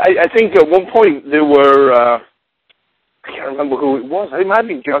I think at one point there were, I can't remember who it was. It might have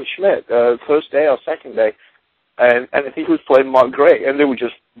been John Schmidt, first day or second day, and I think he was playing Mark Gray, and they were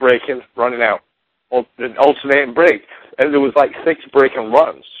just breaking, running out, alternating break, and there was like 6 breaking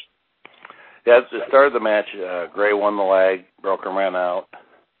runs. Yeah, at the start of the match, Gray won the leg, broke and ran out.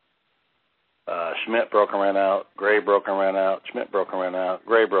 Schmidt broke and ran out. Gray broke and ran out. Schmidt broke and ran out.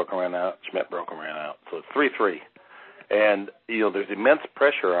 Gray broke and ran out. Schmidt broke and ran out. So it's 3-3. And, there's immense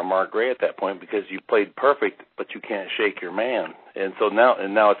pressure on Mark Gray at that point because you played perfect, but you can't shake your man. And so now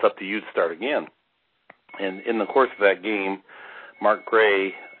it's up to you to start again. And in the course of that game, Mark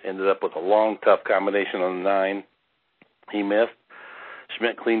Gray ended up with a long, tough combination on the 9. He missed.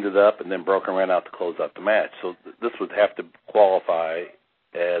 Schmidt cleaned it up and then broke and ran out to close out the match. So this would have to qualify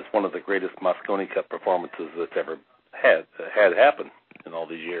as one of the greatest Mosconi Cup performances that's ever had happened in all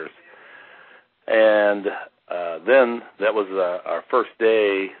these years. And then that was our first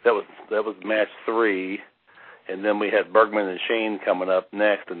day. That was match 3, and then we had Bergman and Shane coming up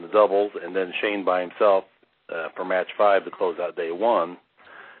next in the doubles, and then Shane by himself for match 5 to close out day 1.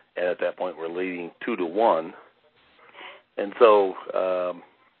 And at that point, we're leading 2-1. And so,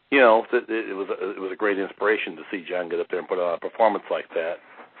 it was a great inspiration to see John get up there and put on a performance like that.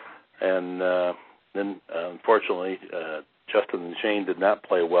 And then, unfortunately, Justin and Shane did not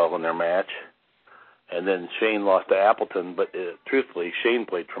play well in their match. And then Shane lost to Appleton, but truthfully, Shane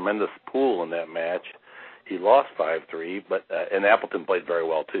played tremendous pool in that match. He lost 5-3, and Appleton played very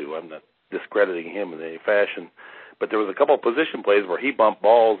well too. I'm not discrediting him in any fashion. But there was a couple of position plays where he bumped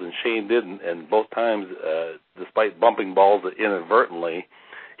balls and Shane didn't, and both times, despite bumping balls inadvertently,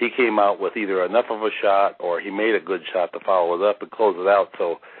 he came out with either enough of a shot or he made a good shot to follow it up and close it out.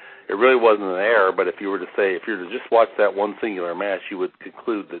 So it really wasn't an error, but if you were to just watch that one singular match, you would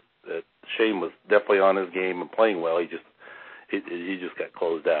conclude that Shane was definitely on his game and playing well. He just got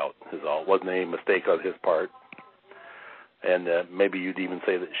closed out is all. It wasn't any mistake on his part. And maybe you'd even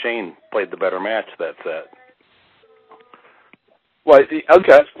say that Shane played the better match that set. Well,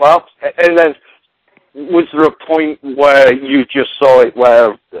 okay. Well, and then was there a point where you just saw it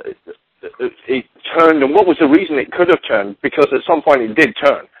where it turned, and what was the reason it could have turned? Because at some point it did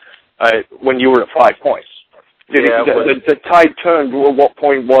turn when you were at 5 points. The tide turned. What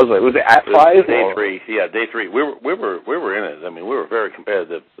point was it? Was it at 5? Day 3. Yeah, day 3. We were in it. I mean, we were very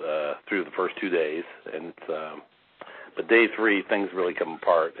competitive through the first 2 days, and but day 3 things really come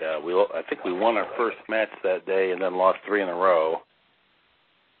apart. I think we won our first match that day, and then lost 3 in a row,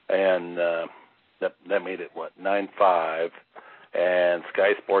 and that made it 9-5. And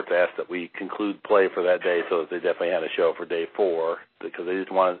Sky Sports asked that we conclude play for that day, so that they definitely had a show for day 4 because they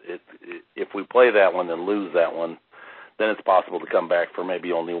just wanted it. If we play that one and lose that one, then it's possible to come back for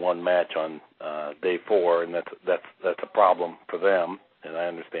maybe only one match on day 4, and that's a problem for them, and I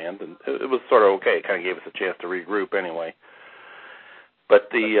understand. And it was sort of okay. It kind of gave us a chance to regroup anyway. But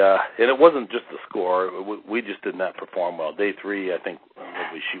and it wasn't just the score. We just did not perform well. Day 3, I think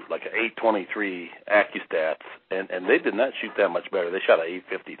we shoot like an 823 AccuStats, and they did not shoot that much better. They shot an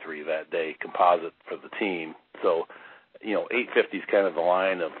 853 that day composite for the team. So, 850 is kind of the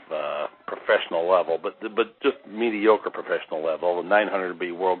line of professional level, but just mediocre professional level. And 900 would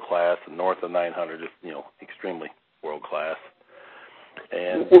be world class, and north of 900 is extremely world class.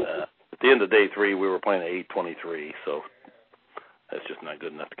 And at the end of day 3, we were playing at 8:23, so that's just not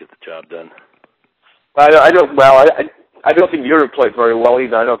good enough to get the job done. I don't think Europe played very well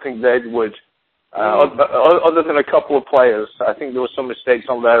either. I don't think they would. Other than a couple of players, I think there were some mistakes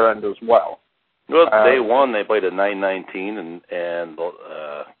on their end as well. Well, day 1 they played at 9:19, and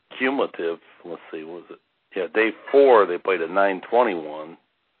cumulative. Let's see, what was it? Yeah, day 4 they played at 9:21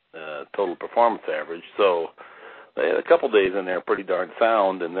 total performance average. So they had a couple days in there pretty darn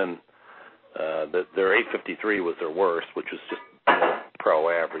sound, and then their 8:53 was their worst, which was just pro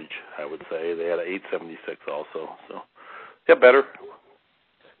average, I would say. They had an 8:76 also. So yeah, better.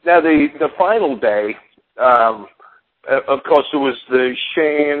 Now the final day, of course, it was the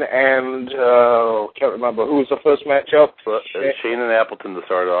Shane and can't remember who was the first matchup. Shane and Appleton to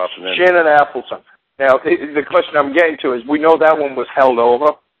start off, and then Shane and Appleton. Now the question I'm getting to is, we know that one was held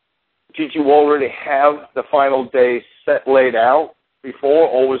over. Did you already have the final day laid out before,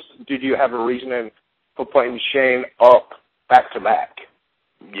 or did you have a reasoning for playing Shane up back to back?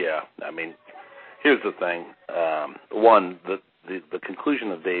 Yeah, I mean, here's the thing. One, the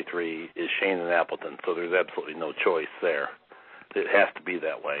conclusion of day 3 is Shane and Appleton, so there's absolutely no choice there. It has to be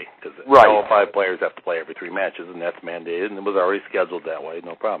that way, because all 5 players have to play every 3 matches, and that's mandated, and it was already scheduled that way,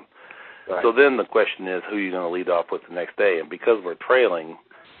 no problem. Right. So then the question is, who are you going to lead off with the next day? And because we're trailing,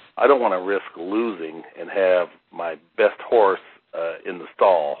 I don't want to risk losing and have my best horse in the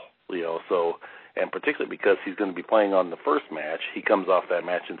stall, so, and particularly because he's going to be playing on the first match, he comes off that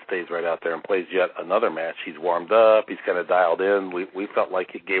match and stays right out there and plays yet another match. He's warmed up, he's kind of dialed in. We felt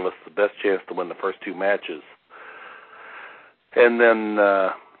like it gave us the best chance to win the first 2 matches. And then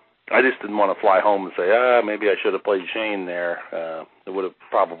I just didn't want to fly home and say, maybe I should have played Shane there. It would have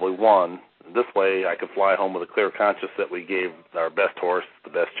probably won. This way I could fly home with a clear conscience that we gave our best horse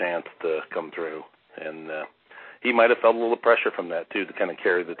the best chance to come through. And he might have felt a little pressure from that, too, to kind of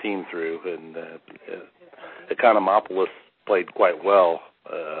carry the team through. And Economopoulos played quite well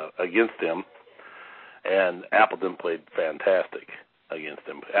against him, and Appleton played fantastic against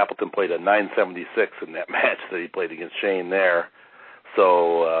him. Appleton played a 9.76 in that match that he played against Shane there.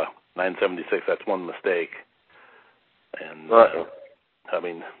 So 9.76, that's one mistake. And, I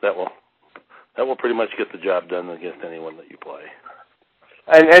mean, that will pretty much get the job done against anyone that you play.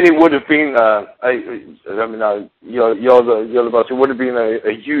 And it would have been, you're the boss. It would have been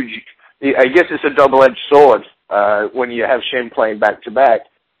a huge. I guess it's a double-edged sword when you have Shane playing back to back,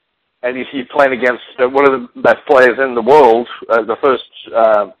 and if you're playing against one of the best players in the world, the first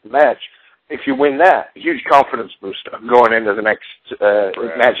match. If you win that, huge confidence booster going into the next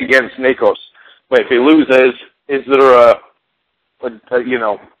match against Nikos. But if he loses, is there a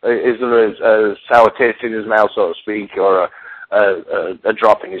sour taste in his mouth, so to speak, or a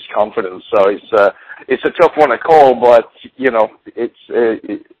drop in his confidence? So it's a tough one to call, but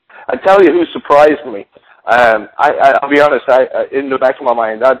I tell you who surprised me. I'll be honest. In the back of my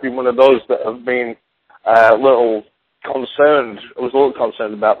mind, I'd been one of those that have been a little concerned. I was a little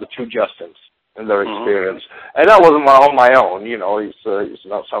concerned about the 2 Justins and their experience, and that wasn't on my own. It's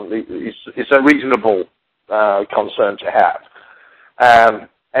not something. It's a reasonable concern to have.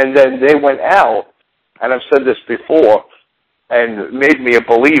 And then they went out, and I've said this before, and made me a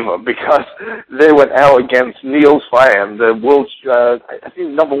believer, because they went out against Niels Feijen, the world, I think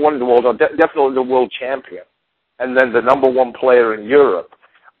number 1 in the world, or definitely the world champion, and then the number 1 player in Europe.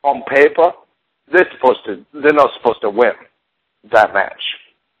 On paper, they're not supposed to win that match,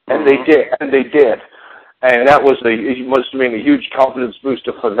 and they did, and that it must have been a huge confidence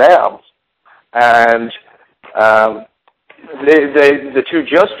booster for them, and the 2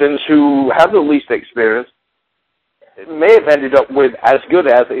 Justins who have the least experience may have ended up with as good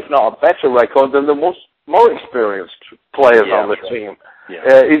as, if not a better record than the more experienced players on the team.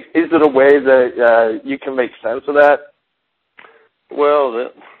 Yeah. Is there a way that you can make sense of that?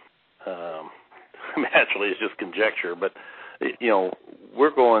 Well, naturally it's just conjecture, but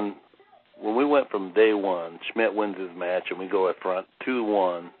when we went from day 1, Schmidt wins his match, and we go up front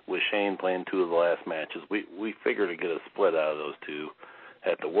 2-1 with Shane playing 2 of the last matches. We figured to get a split out of those 2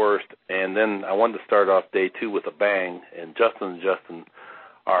 at the worst, and then I wanted to start off day 2 with a bang, and Justin and Justin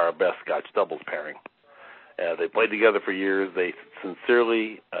are our best Scotch doubles pairing. They played together for years. They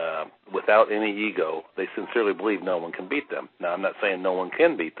sincerely, without any ego, they sincerely believe no one can beat them. Now, I'm not saying no one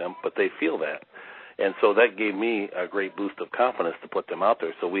can beat them, but they feel that. And so that gave me a great boost of confidence to put them out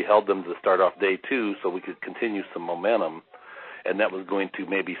there. So we held them to start off day 2 so we could continue some momentum, and that was going to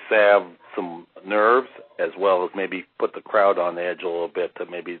maybe salve some nerves as well as maybe put the crowd on edge a little bit, that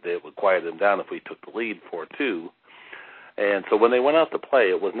maybe they would quiet them down if we took the lead 4-2. And so when they went out to play,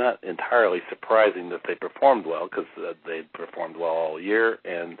 it was not entirely surprising that they performed well, because they'd performed well all year,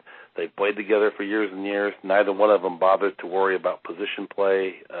 and they played together for years and years. Neither one of them bothered to worry about position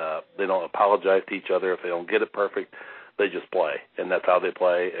play. They don't apologize to each other if they don't get it perfect. They just play, and that's how they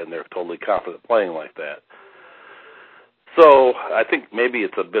play, and they're totally confident playing like that. So I think maybe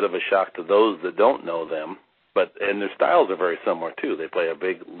it's a bit of a shock to those that don't know them, and their styles are very similar too. They play a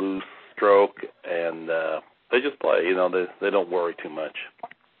big loose stroke, and they just play. They don't worry too much.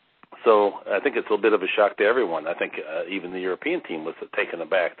 So I think it's a bit of a shock to everyone. I think even the European team was taken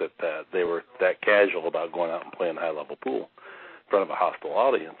aback that they were that casual about going out and playing high-level pool in front of a hostile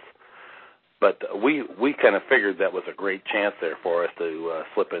audience. But we kind of figured that was a great chance there for us to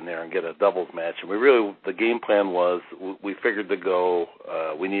slip in there and get a doubles match. And the game plan was we figured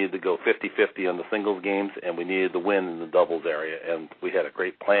we needed to go 50-50 on the singles games, and we needed to win in the doubles area. And we had a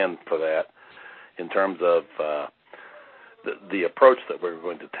great plan for that in terms of the approach that we were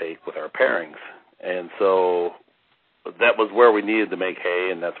going to take with our pairings. And so that was where we needed to make hay,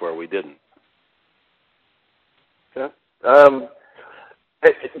 and that's where we didn't. Okay.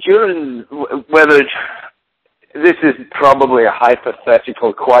 During whether this is probably a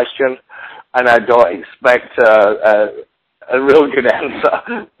hypothetical question, and I don't expect a real good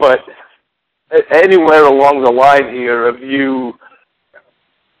answer, but anywhere along the line here, have you,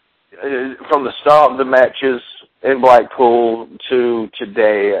 from the start of the matches in Blackpool to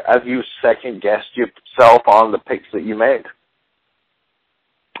today, have you second-guessed yourself on the picks that you made?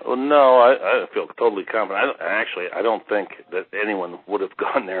 Well, no, I feel totally confident. I don't think that anyone would have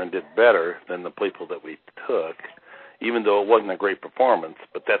gone there and did better than the people that we took, even though it wasn't a great performance.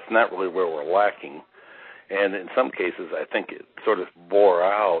 But that's not really where we're lacking. And in some cases, I think it sort of bore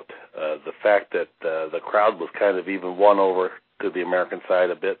out the fact that the crowd was kind of even won over to the American side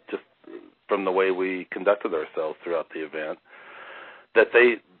a bit, just from the way we conducted ourselves throughout the event, that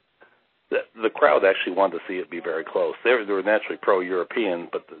the crowd actually wanted to see it be very close. They were naturally pro-European,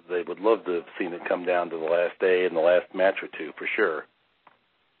 but they would love to have seen it come down to the last day and the last match or two, for sure.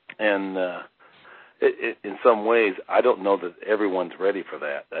 And in some ways, I don't know that everyone's ready for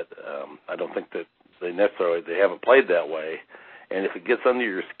that. I don't think that they haven't played that way. And if it gets under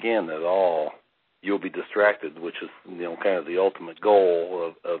your skin at all, you'll be distracted, which is kind of the ultimate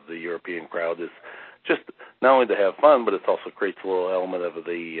goal of the European crowd, is just not only to have fun, but it also creates a little element of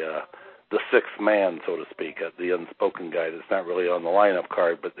the sixth man, so to speak, the unspoken guy that's not really on the lineup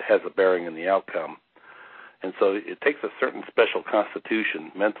card, but has a bearing in the outcome. And so it takes a certain special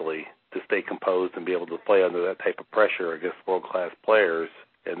constitution mentally to stay composed and be able to play under that type of pressure against world-class players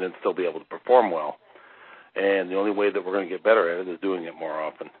and then still be able to perform well. And the only way that we're going to get better at it is doing it more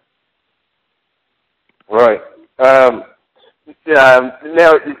often. Right. Now,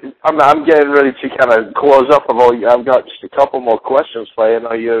 I'm getting ready to kind of close up. I've got just a couple more questions for you. I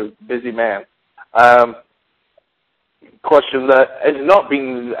know you're a busy man. Question that has not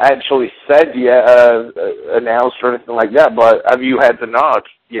been actually said yet, announced or anything like that, but have you had the nod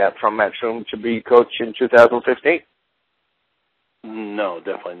yet from Matchroom to be coach in 2015? No,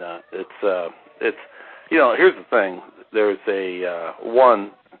 definitely not. It's here's the thing. There's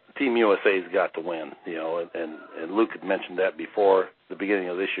one, Team USA's got to win, and Luke had mentioned that before the beginning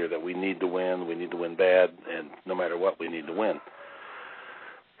of this year, that we need to win bad, and no matter what, we need to win.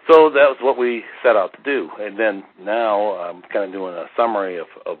 So that was what we set out to do. And then now I'm kind of doing a summary of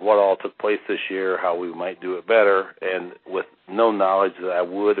what all took place this year, how we might do it better, and with no knowledge that I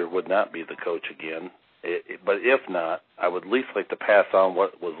would or would not be the coach again. But if not, I would at least like to pass on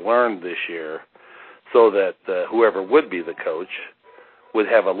what was learned this year so that whoever would be the coach would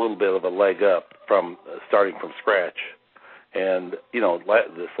have a little bit of a leg up from starting from scratch. And,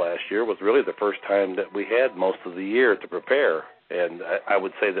 this last year was really the first time that we had most of the year to prepare. And I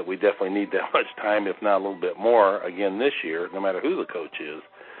would say that we definitely need that much time, if not a little bit more, again this year, no matter who the coach is.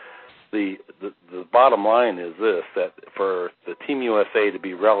 The bottom line is this, that for the Team USA to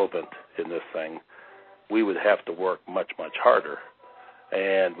be relevant in this thing, we would have to work much, much harder.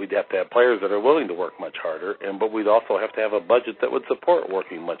 And we'd have to have players that are willing to work much harder, but we'd also have to have a budget that would support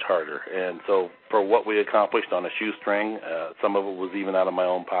working much harder. And so for what we accomplished on a shoestring, some of it was even out of my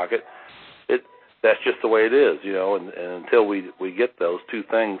own pocket, that's just the way it is, and until we get those two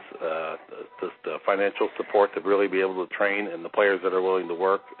things, the financial support to really be able to train and the players that are willing to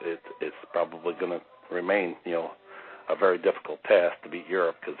work, it's probably going to remain, a very difficult task to beat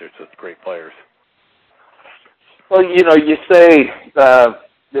Europe because they're just great players. Well, you say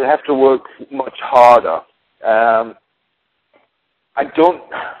they have to work much harder. I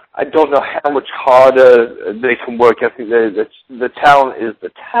don't know how much harder they can work. I think the talent is the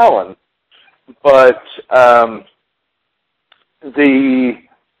talent, but when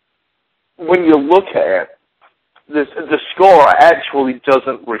you look at it, the score actually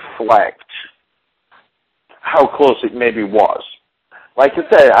doesn't reflect how close it maybe was. Like I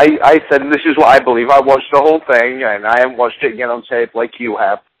said, I said this is what I believe. I watched the whole thing, and I haven't watched it again on tape like you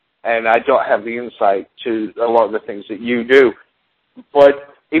have, and I don't have the insight to a lot of the things that you do. But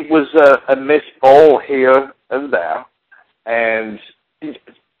it was a missed ball here and there, and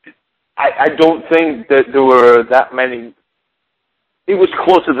I don't think that there were that many. It was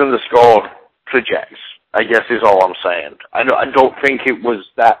closer than the score projects, I guess is all I'm saying. I don't think it was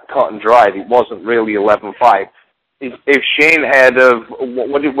that cut and dried. It wasn't really 11-5. If Shane had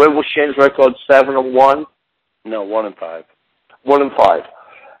what was Shane's record? 7-1? No, 1-5. 1-5.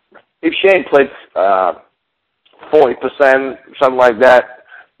 If Shane played 40%, something like that,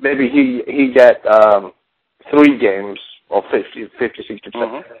 maybe he get 3 games or 50, 60%.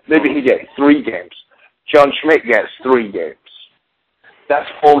 Mm-hmm. Maybe he get 3 games. John Schmidt gets 3 games. That's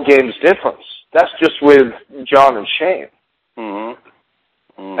 4 games difference. That's just with John and Shane. Mm-hmm.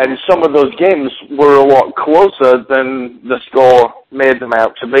 Mm-hmm. And some of those games were a lot closer than the score made them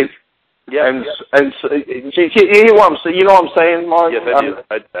out to be. Yeah. And so, you know what I'm saying? You know what I'm saying, Mark? Yes, I do.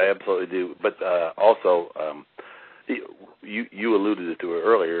 I absolutely do. But also, you alluded to it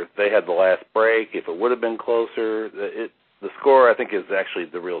earlier. They had the last break. If it would have been closer, the score, I think, is actually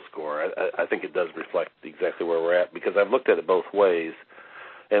the real score. I think it does reflect exactly where we're at, because I've looked at it both ways.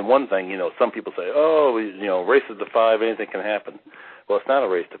 And one thing, some people say, races to 5, anything can happen. Well, it's not a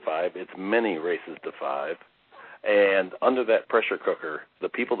race to 5. It's many races to 5. And under that pressure cooker, the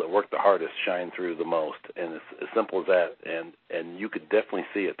people that work the hardest shine through the most. And it's as simple as that. And you could definitely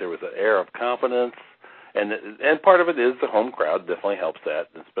see it. There was an air of confidence. And part of it is the home crowd definitely helps that,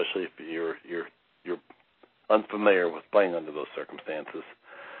 especially if you're unfamiliar with playing under those circumstances.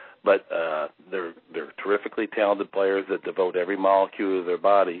 But they're terrifically talented players that devote every molecule of their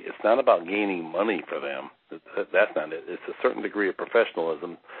body. It's not about gaining money for them. That's not it. It's a certain degree of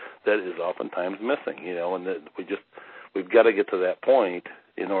professionalism that is oftentimes missing, and that we've got to get to that point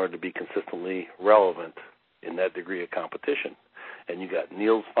in order to be consistently relevant in that degree of competition. And you got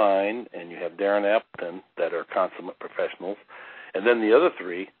Niels Fine and you have Darren Appleton that are consummate professionals. And then the other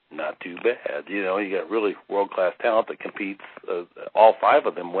 3, not too bad. You got really world-class talent that competes. All 5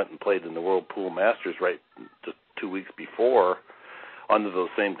 of them went and played in the World Pool Masters right just 2 weeks before under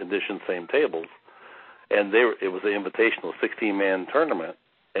those same conditions, same tables. And it was an invitational 16-man tournament,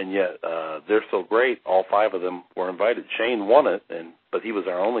 and yet they're so great, all 5 of them were invited. Shane won it, but he was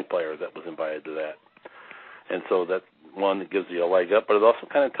our only player that was invited to that. And so that's one that gives you a leg up, but it also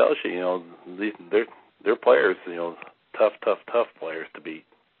kind of tells you, they're players, tough players to beat.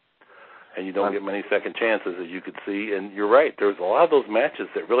 And you don't get many second chances, as you could see. And you're right, there was a lot of those matches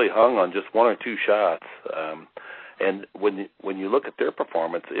that really hung on just 1 or 2 shots. And when you look at their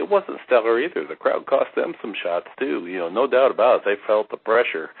performance, it wasn't stellar either. The crowd cost them some shots too. No doubt about it. They felt the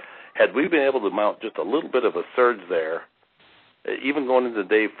pressure. Had we been able to mount just a little bit of a surge there, even going into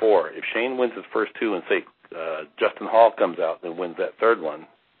day 4, if Shane wins his first 2 and say Justin Hall comes out and wins that 3rd one,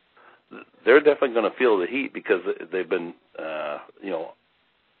 they're definitely going to feel the heat, because they've been,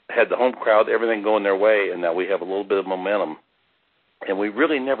 had the home crowd, everything going their way, and now we have a little bit of momentum. And we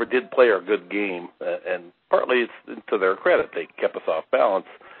really never did play our good game, and partly it's to their credit. They kept us off balance.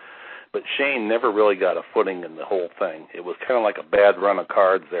 But Shane never really got a footing in the whole thing. It was kind of like a bad run of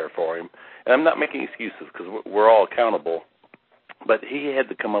cards there for him. And I'm not making excuses, because we're all accountable. But he had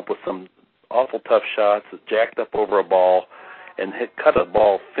to come up with some awful tough shots that jacked up over a ball and cut a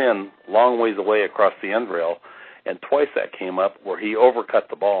ball thin, long ways away across the end rail. And twice that came up where he overcut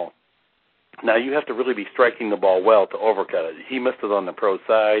the ball. Now, you have to really be striking the ball well to overcut it. He missed it on the pro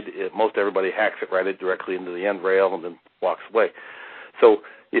side. Most everybody hacks it right directly into the end rail and then walks away. So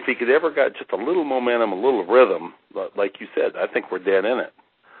if he could ever got just a little momentum, a little rhythm, like you said, I think we're dead in it.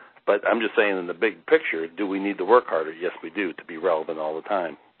 But I'm just saying, in the big picture, do we need to work harder? Yes, we do, to be relevant all the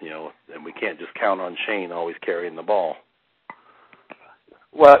time. And we can't just count on Shane always carrying the ball.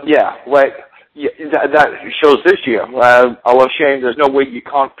 Well, yeah, that shows this year. I love Shane. There's no way you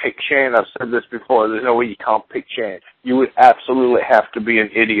can't pick Shane. I've said this before. There's no way you can't pick Shane. You would absolutely have to be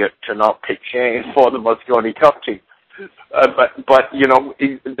an idiot to not pick Shane for the Mosconi Cup team. But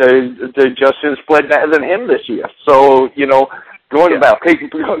the Justin's played better than him this year. So going about picking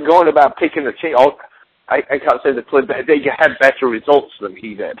the team. I can't say they played better. They had better results than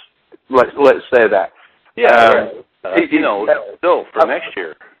he did. Let's say that. Yeah. Still for next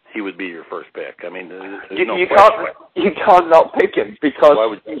year, he would be your first pick. I mean, you can't not pick him, because why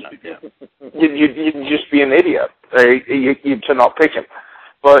would you not? Yeah. You'd just be an idiot to not pick him.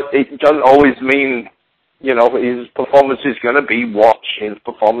 But it doesn't always mean his performance is going to be what his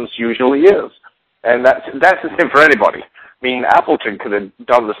performance usually is. And that's the same for anybody. I mean, Appleton could have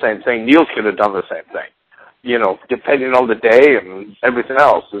done the same thing. Niels could have done the same thing. Depending on the day and everything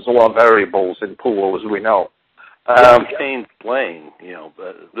else, there's a lot of variables in pool, as we know. Shane's playing,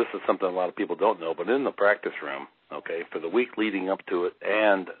 this is something a lot of people don't know, but in the practice room, okay, for the week leading up to it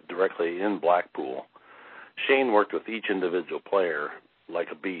and directly in Blackpool, Shane worked with each individual player like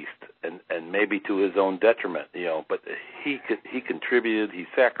a beast, and maybe to his own detriment, but he contributed, he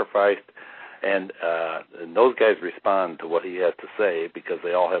sacrificed, and those guys respond to what he has to say because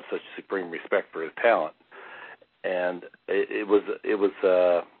they all have such supreme respect for his talent. And it was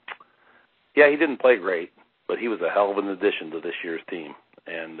he didn't play great, but he was a hell of an addition to this year's team.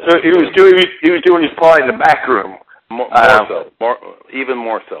 And so he was doing his part in the back room. Even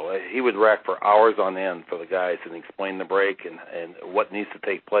more so. He would rack for hours on end for the guys and explain the break and what needs to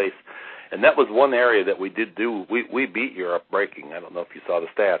take place. And that was one area that we did do. We beat Europe breaking. I don't know if you saw the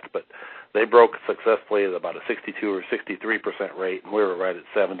stats, but they broke successfully at about a 62 or 63% rate, and we were right at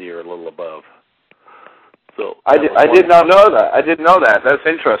 70 or a little above. So I did not know that. I didn't know that. That's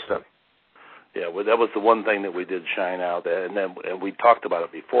interesting. Yeah, well, that was the one thing that we did shine out at, and we talked about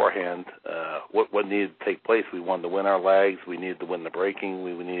it beforehand. What needed to take place? We wanted to win our lags. We needed to win the breaking.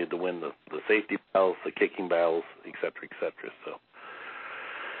 We needed to win the safety battles, the kicking battles, et cetera, et cetera. So,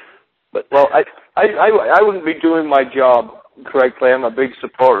 but I wouldn't be doing my job correctly. I'm a big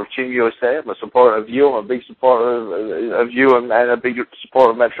supporter of Team USA. I'm a supporter of you. I'm a big supporter of you, and a big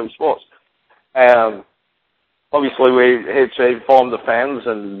supporter of Metro Sports. Obviously, we here to inform the fans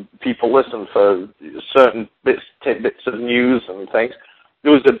and people listen for certain tidbits of news and things.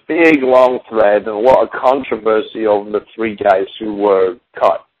 There was a big, long thread and a lot of controversy over the three guys who were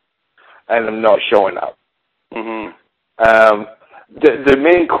cut and are not showing up. Mm-hmm. The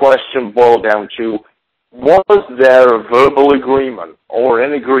main question boiled down to, was there a verbal agreement or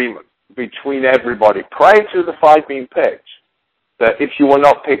an agreement between everybody prior to the five being picked that if you were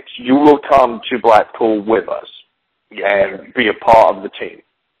not picked, you will come to Blackpool with us and be a part of the team?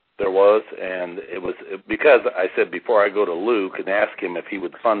 There was, and it was because I said before I go to Luke and ask him if he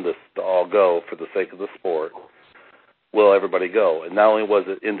would fund us to all go for the sake of the sport, will everybody go? And not only was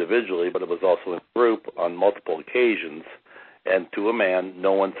it individually, but it was also in a group on multiple occasions. And to a man,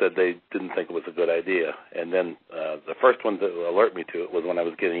 no one said they didn't think it was a good idea. And then the first one to alert me to it was when I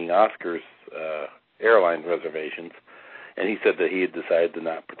was getting Oscar's airline reservations, and he said that he had decided to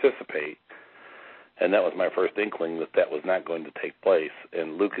not participate. And that was my first inkling that was not going to take place.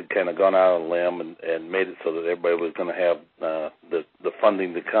 And Luke had kind of gone out on a limb and made it so that everybody was going to have the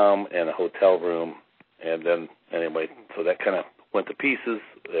funding to come and a hotel room. And then, anyway, so that kind of went to pieces.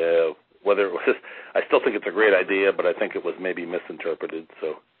 Whether it was, I still think it's a great idea, but I think it was maybe misinterpreted.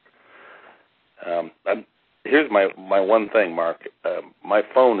 So here's my one thing, Mark. My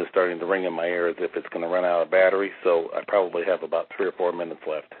phone is starting to ring in my ear as if it's going to run out of battery, so I probably have about 3 or 4 minutes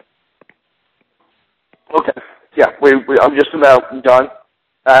left. Okay. Yeah, I'm just about done.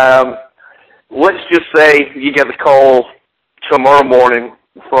 Let's just say you get the call tomorrow morning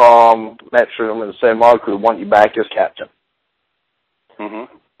from Metro and say, Mark, we want you back as captain.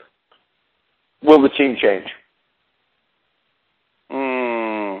 Mm-hmm. Will the team change?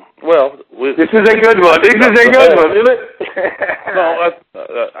 Well, this is a good one. Isn't it? No,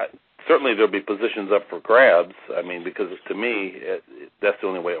 certainly there'll be positions up for grabs. I mean, because to me, that's the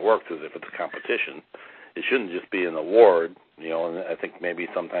only way it works is if it's a competition. It shouldn't just be an award, and I think maybe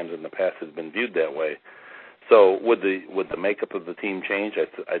sometimes in the past it's been viewed that way. So would the makeup of the team change?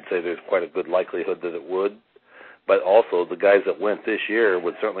 I'd say there's quite a good likelihood that it would. But also the guys that went this year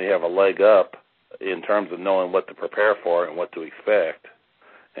would certainly have a leg up in terms of knowing what to prepare for and what to expect.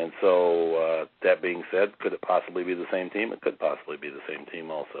 And so that being said, could it possibly be the same team? It could possibly be the same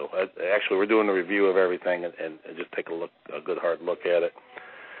team also. Actually, we're doing a review of everything and just take a good hard look at it.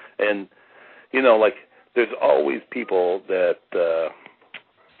 And, like there's always people that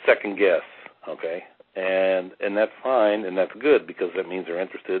second guess, okay? And that's fine and that's good because that means they're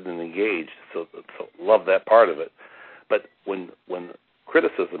interested and engaged. So love that part of it. But when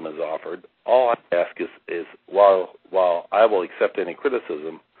criticism is offered, all I ask is while I will accept any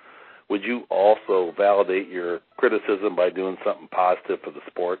criticism, would you also validate your criticism by doing something positive for the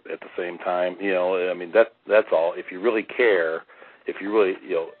sport at the same time? I mean, that's all. If you really care, if you really,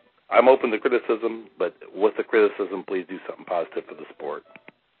 I'm open to criticism, but with the criticism, please do something positive for the sport.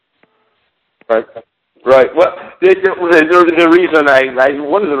 Right. Well, the reason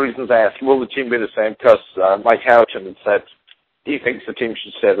one of the reasons I asked, will the team be the same? Because Mike Houghton said he thinks the team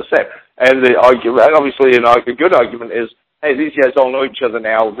should stay the same. And the argument, obviously, a good argument is, hey, these guys all know each other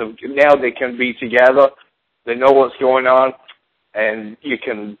now. Now they can be together. They know what's going on, and you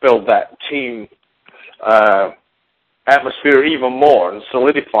can build that team atmosphere even more and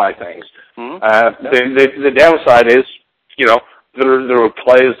solidify things. The downside is, there are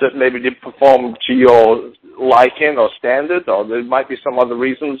players that maybe didn't perform to your liking or standard, or there might be some other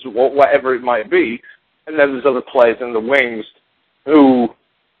reasons, whatever it might be, and then there's other players in the wings who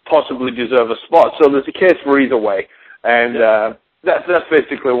possibly deserve a spot. So there's a case for either way, and that's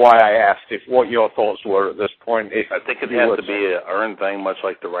basically why I asked what your thoughts were at this point. I think it has to be an earned thing, much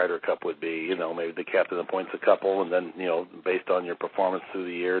like the Ryder Cup would be. Maybe the captain appoints a couple, and then, based on your performance through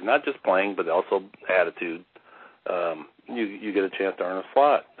the year, not just playing, but also attitude, you get a chance to earn a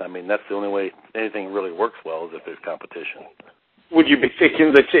slot. I mean, that's the only way anything really works well is if there's competition. Would you be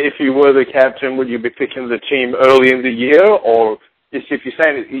picking if you were the captain, would you be picking the team early in the year, or if you're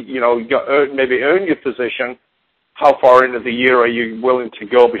saying, maybe earn your position, how far into the year are you willing to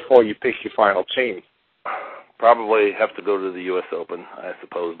go before you pick your final team? Probably have to go to the U.S. Open, I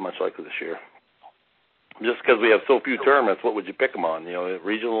suppose, much like this year. Just because we have so few tournaments, what would you pick them on?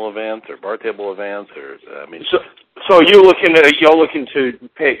 Regional events or bar table events, or So you're looking to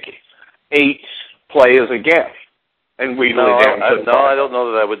pick 8 players again, and wheedle it down. I don't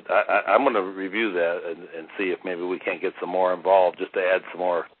know that I would. I'm going to review that and see if maybe we can't get some more involved, just to add some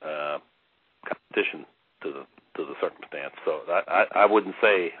more competition to the circumstance. So I wouldn't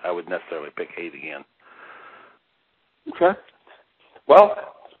say I would necessarily pick 8 again. Okay. Well,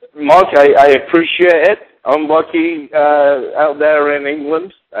 Mark, I appreciate it. I'm lucky out there in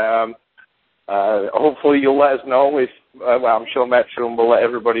England. Hopefully you'll let us know if, I'm sure Matchroom will let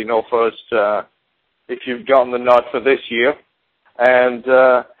everybody know first if you've gotten the nod for this year. And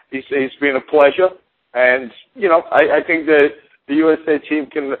it's been a pleasure. And, I think that the USA team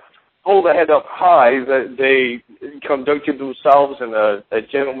can hold their head up high, that they conducted themselves in a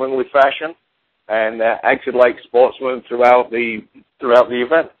gentlemanly fashion and acted like sportsmen throughout the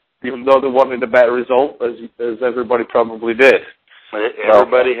event, even though they wanted a better result, as everybody probably did.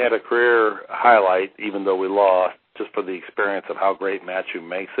 Everybody had a career highlight, even though we lost, just for the experience of how great Matchroom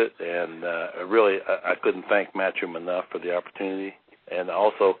makes it. And really, I couldn't thank Matchroom enough for the opportunity. And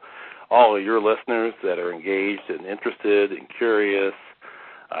also, all of your listeners that are engaged and interested and curious,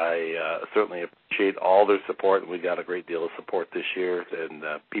 I certainly appreciate all their support, and we got a great deal of support this year. And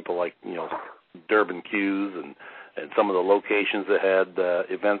people like, Durbin Q's and some of the locations that had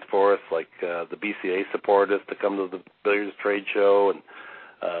events for us, like the BCA supported us to come to the Billiards Trade Show, and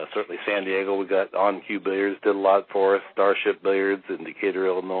certainly San Diego, we got On Cue Billiards did a lot for us, Starship Billiards in Decatur,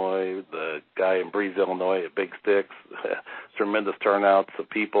 Illinois, the guy in Breeze, Illinois at Big Sticks, tremendous turnouts of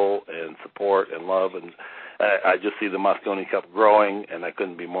people and support and love, and I just see the Mosconi Cup growing, and I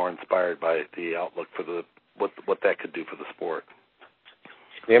couldn't be more inspired by the outlook for what that could do for the sport.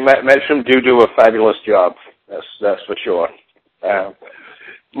 Yeah, Matchroom do a fabulous job. That's for sure.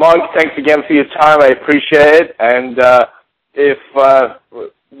 Mark, thanks again for your time. I appreciate it. And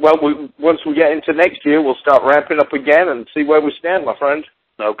once we get into next year, we'll start ramping up again and see where we stand, my friend.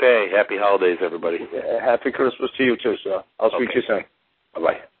 Okay. Happy holidays, everybody. Happy Christmas to you too, sir. I'll speak to you soon.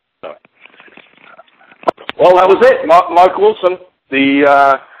 Bye-bye. Bye. Well, that was it. Mark Wilson,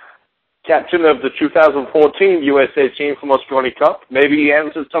 the captain of the 2014 USA team for Mosconi Cup. Maybe he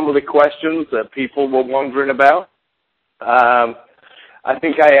answered some of the questions that people were wondering about. I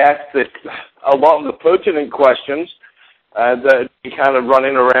think I asked a lot of the pertinent questions that be kind of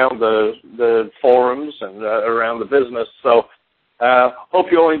running around the forums and around the business. So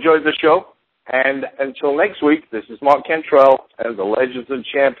hope you all enjoyed the show. And until next week, this is Mark Cantrell and the Legends and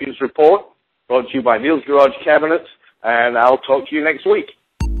Champions Report, brought to you by Neil's Garage Cabinets, and I'll talk to you next week.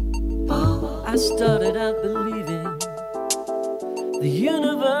 I started out believing the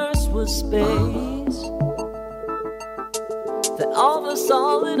universe was space, that all the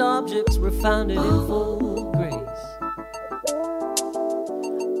solid objects were founded in full grace.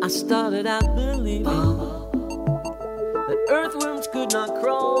 I started out believing that earthworms could not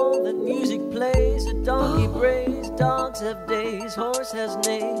crawl, that music plays, a donkey brays, dogs have days, horse has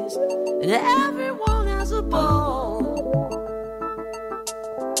nays, and everyone has a ball.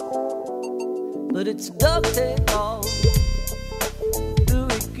 But it's duct-tape all,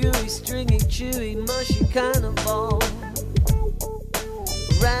 ooey gooey, stringy, chewy, mushy kind of ball.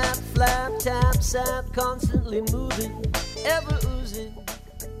 Rap, flap, tap, sap, constantly moving, ever oozing,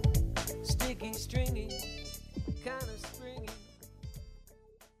 sticky, stringy, kind of springy.